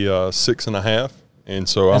at a 6.5, and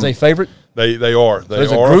so As a favorite? They are.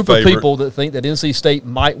 There's a group of people that think that NC State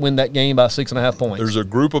might win that game by 6.5 points. There's a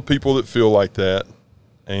group of people that feel like that,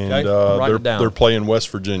 and write it down. they're playing West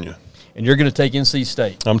Virginia. And you're going to take NC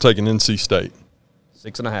State. I'm taking NC State.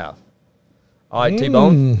 6.5. All right,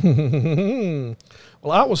 T-Bone.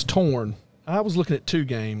 Well, I was torn. I was looking at 2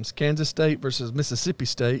 games, Kansas State versus Mississippi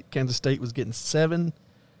State. Kansas State was getting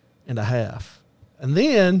 7.5. And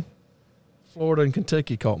then Florida and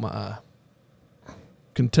Kentucky caught my eye.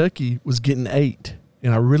 Kentucky was getting 8,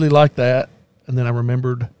 and I really liked that. And then I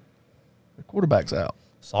remembered the quarterback's out.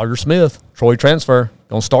 Sawyer Smith, Troy transfer,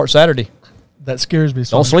 going to start Saturday. That scares me.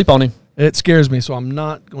 So Don't sleep on him. It scares me, so I'm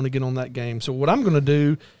not going to get on that game. So what I'm going to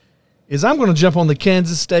do is I'm going to jump on the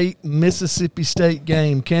Kansas State-Mississippi State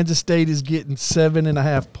game. Kansas State is getting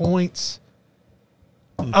 7.5 points.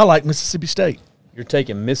 I like Mississippi State. You're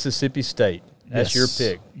taking Mississippi State. That's your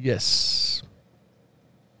pick. Yes.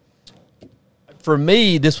 For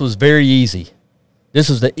me, this was very easy. This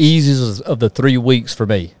was the easiest of the 3 weeks for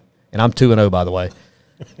me. And I'm 2-0, by the way.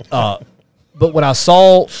 But when I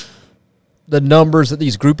saw the numbers that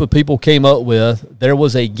these group of people came up with, there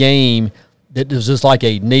was a game that was just like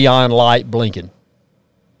a neon light blinking.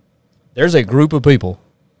 There's a group of people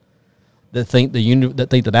that think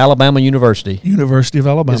that Alabama University of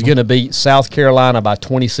Alabama is going to beat South Carolina by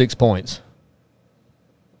 26 points.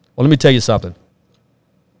 Well, let me tell you something.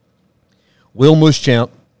 Will Muschamp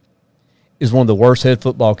is one of the worst head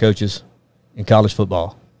football coaches in college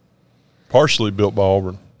football. Partially built by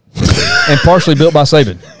Auburn. And partially built by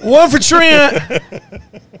Saban. One for Trent.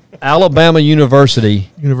 Alabama University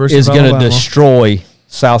is going to destroy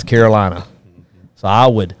South Carolina. So I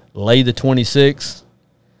would lay the 26,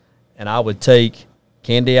 and I would take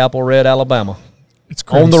Candy Apple Red, Alabama. It's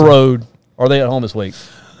crazy. On the road. Or are they at home this week?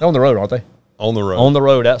 They're on the road, aren't they? On the road. On the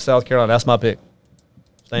road at South Carolina. That's my pick.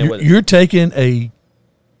 Staying with it. You're taking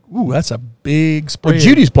that's a big spread. Well,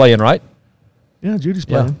 Judy's playing, right? Yeah, Judy's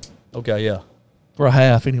playing. Yeah. Okay, yeah. For a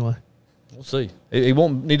half, anyway. We'll see. He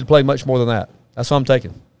won't need to play much more than that. That's what I'm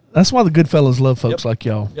taking. That's why the good fellas love folks like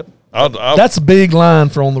y'all. Yep. That's a big line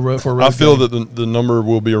for on the road for a road I feel game. that the number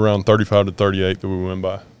will be around 35 to 38 that we win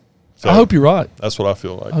by. So I hope you're right. That's what I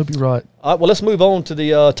feel like. I hope you're right. All right, well, let's move on to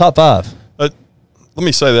the top 5. Let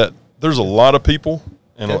me say that there's a lot of people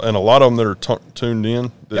and a lot of them that are tuned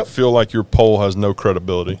in that feel like your poll has no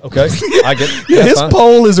credibility. Okay. I get it. Yeah, his fine.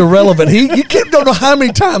 poll is irrelevant. You don't know how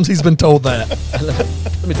many times he's been told that.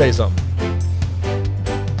 Let me tell you something.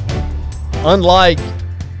 Unlike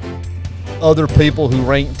other people who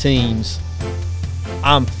rank teams,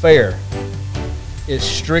 I'm fair. It's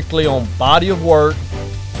strictly on body of work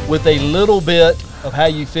with a little bit of how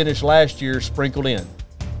you finished last year sprinkled in.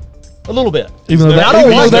 A little bit. Even though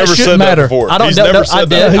that shouldn't matter. I don't He's know. never said I did.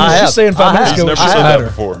 that. He was I have. just saying 5 minutes ago. He's it never shouldn't said that matter.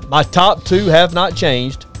 before. My top 2 have not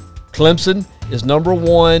changed. Clemson is number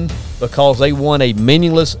 1 because they won a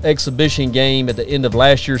meaningless exhibition game at the end of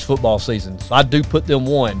last year's football season. So I do put them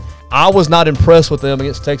 1. I was not impressed with them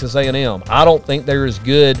against Texas A&M. I don't think they're as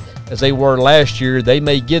good as they were last year. They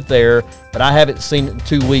may get there, but I haven't seen it in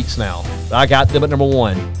 2 weeks now. But I got them at number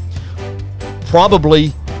 1.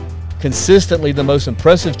 Probably consistently the most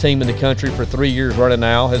impressive team in the country for 3 years running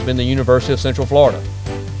now has been the University of Central Florida.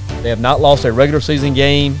 They have not lost a regular season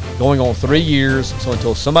game going on 3 years, so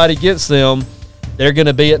until somebody gets them, they're going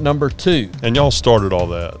to be at number 2. And y'all started all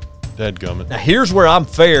that. Dadgummit. Now, here's where I'm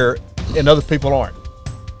fair and other people aren't.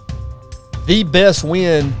 The best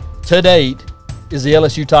win to date is the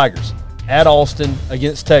LSU Tigers at Austin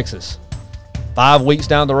against Texas. 5 weeks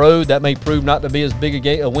down the road, that may prove not to be as big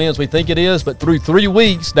a win as we think it is, but through 3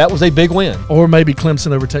 weeks, that was a big win. Or maybe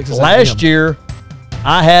Clemson over Texas A&M. Last week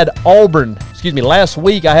I had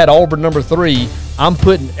Auburn number 3. I'm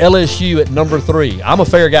putting LSU at number 3. I'm a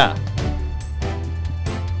fair guy.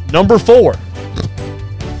 Number 4,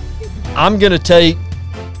 I'm going to take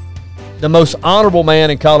the most honorable man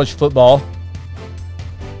in college football,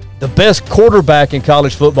 the best quarterback in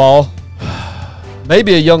college football,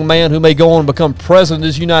 maybe a young man who may go on and become president of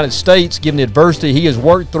this United States, given the adversity he has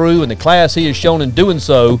worked through and the class he has shown in doing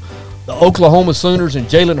so, the Oklahoma Sooners and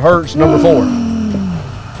Jalen Hurts, number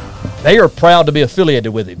 4. They are proud to be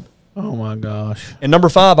affiliated with him. Oh, my gosh. And number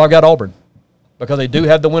 5, I got Auburn because they do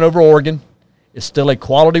have the win over Oregon. It's still a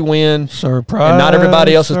quality win. Surprise. And not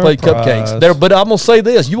everybody else has played cupcakes. But I'm going to say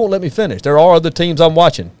this. You won't let me finish. There are other teams I'm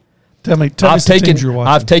watching. Tell me some teams you're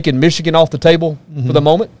watching. I've taken Michigan off the table for the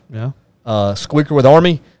moment. Yeah. squeaker with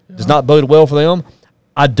Army. Does not bode well for them.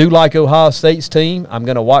 I do like Ohio State's team. I'm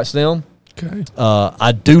going to watch them. Okay.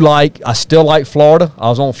 I still like Florida. I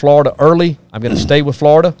was on Florida early. I'm going to stay with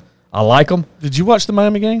Florida. I like them. Did you watch the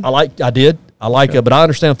Miami game? I did. I like it, but I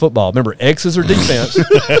understand football. Remember, X's are defense,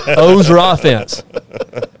 O's are offense.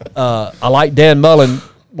 I like Dan Mullen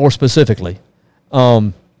more specifically.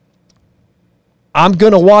 I'm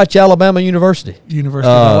going to watch Alabama University.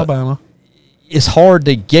 University of Alabama. It's hard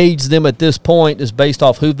to gauge them at this point is based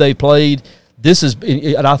off who they played. This is,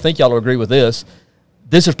 and I think y'all will agree with this,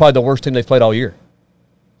 this is probably the worst team they've played all year.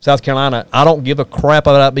 South Carolina, I don't give a crap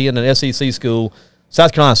about being an SEC school.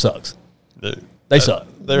 South Carolina sucks. Dude, they suck.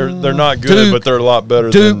 They're not good, but they're a lot better.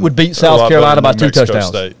 Duke would beat South Carolina by 2 touchdowns.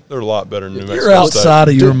 State. They're a lot better than New Mexico State. You're outside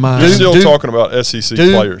of your mind. You're still talking about SEC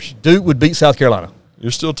players. Duke would beat South Carolina.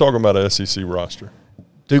 You're still talking about an SEC roster.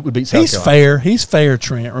 Duke would beat South Carolina. He's fair,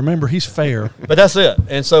 Trent. Remember, he's fair. But that's it.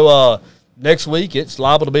 And so next week it's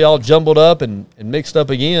liable to be all jumbled up and mixed up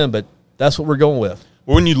again, but that's what we're going with.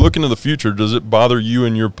 Well, when you look into the future, does it bother you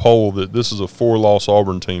in your poll that this is a 4-loss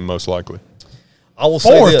Auburn team most likely? I will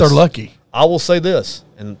say this. If they're lucky. I will say this,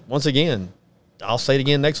 and once again, I'll say it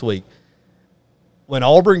again next week. When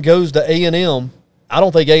Auburn goes to A&M, I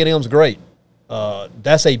don't think A&M's great.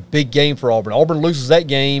 That's a big game for Auburn. Auburn loses that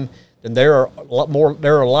game, then there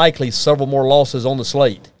are likely several more losses on the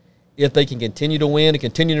slate. If they can continue to win and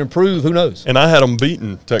continue to improve, who knows? And I had them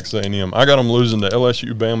beating Texas A&M. I got them losing to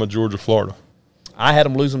LSU, Bama, Georgia, Florida. I had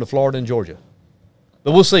them losing to Florida and Georgia.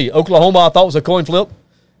 But we'll see. Oklahoma, I thought was a coin flip.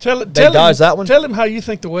 Tell him how you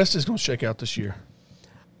think the West is going to shake out this year.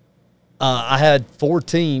 I had 4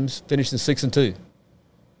 teams finishing 6-2.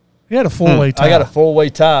 You had a 4-way tie. I got a 4-way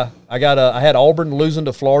tie. I had Auburn losing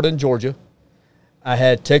to Florida and Georgia. I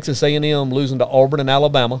had Texas A&M losing to Auburn and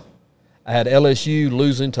Alabama. I had LSU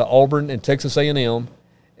losing to Auburn and Texas A&M,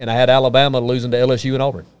 and I had Alabama losing to LSU and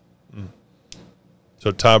Auburn.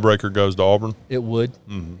 So tiebreaker goes to Auburn? It would.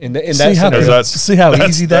 Mm-hmm. See how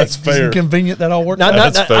easy that's fair. Convenient that all worked out?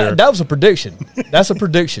 That's fair. That was a prediction. That's a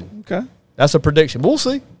prediction. Okay. That's a prediction. We'll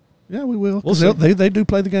see. Yeah, we will. We'll see. They do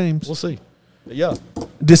play the games. We'll see. But yeah.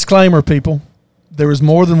 Disclaimer, people. There is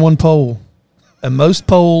more than one poll, and most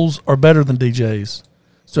polls are better than DJ's.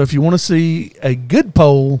 So if you want to see a good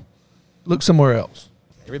poll, look somewhere else.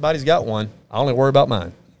 Everybody's got one. I only worry about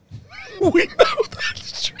mine. We know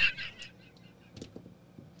that's true.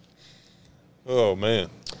 Oh, man.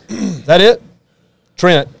 Is that it?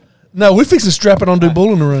 Trent. No, we're fixing to strap it on, do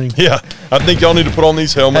Bull in the Ring. Yeah. I think y'all need to put on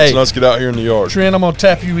these helmets and let's get out here in the yard. Trent, I'm going to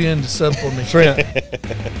tap you in to sub for me. Trent.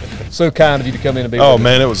 So kind of you to come in and be with us. Oh,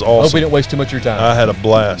 man, it was I hope we awesome. didn't waste too much of your time. I had a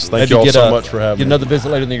blast. Thank y'all so much for having me. Get another visit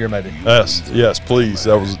later in the year, maybe. Yes, please.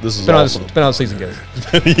 This is awesome. Depending on the season goes.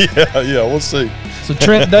 Yeah, we'll see. So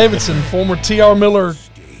Trent Davidson, former T.R. Miller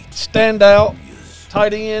standout,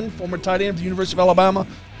 tight end, former tight end for the University of Alabama,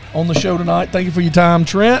 on the show tonight. Thank you for your time,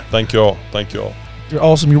 Trent. Thank y'all. You're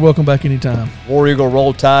awesome. You're welcome back anytime. War Eagle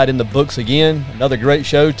Roll Tide in the books again. Another great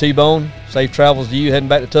show. T-Bone, safe travels to you heading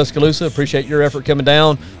back to Tuscaloosa. Appreciate your effort coming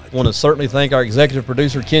down. Want to certainly thank our executive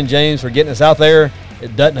producer, Ken James, for getting us out there.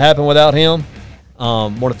 It doesn't happen without him.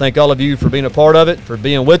 Want to thank all of you for being a part of it, for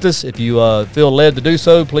being with us. If you feel led to do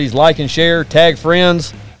so, please like and share, tag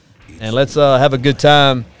friends, and let's have a good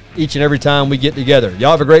time each and every time we get together.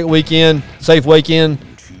 Y'all have a great weekend, safe weekend.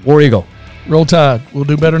 War Eagle. Roll Tide. We'll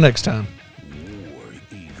do better next time.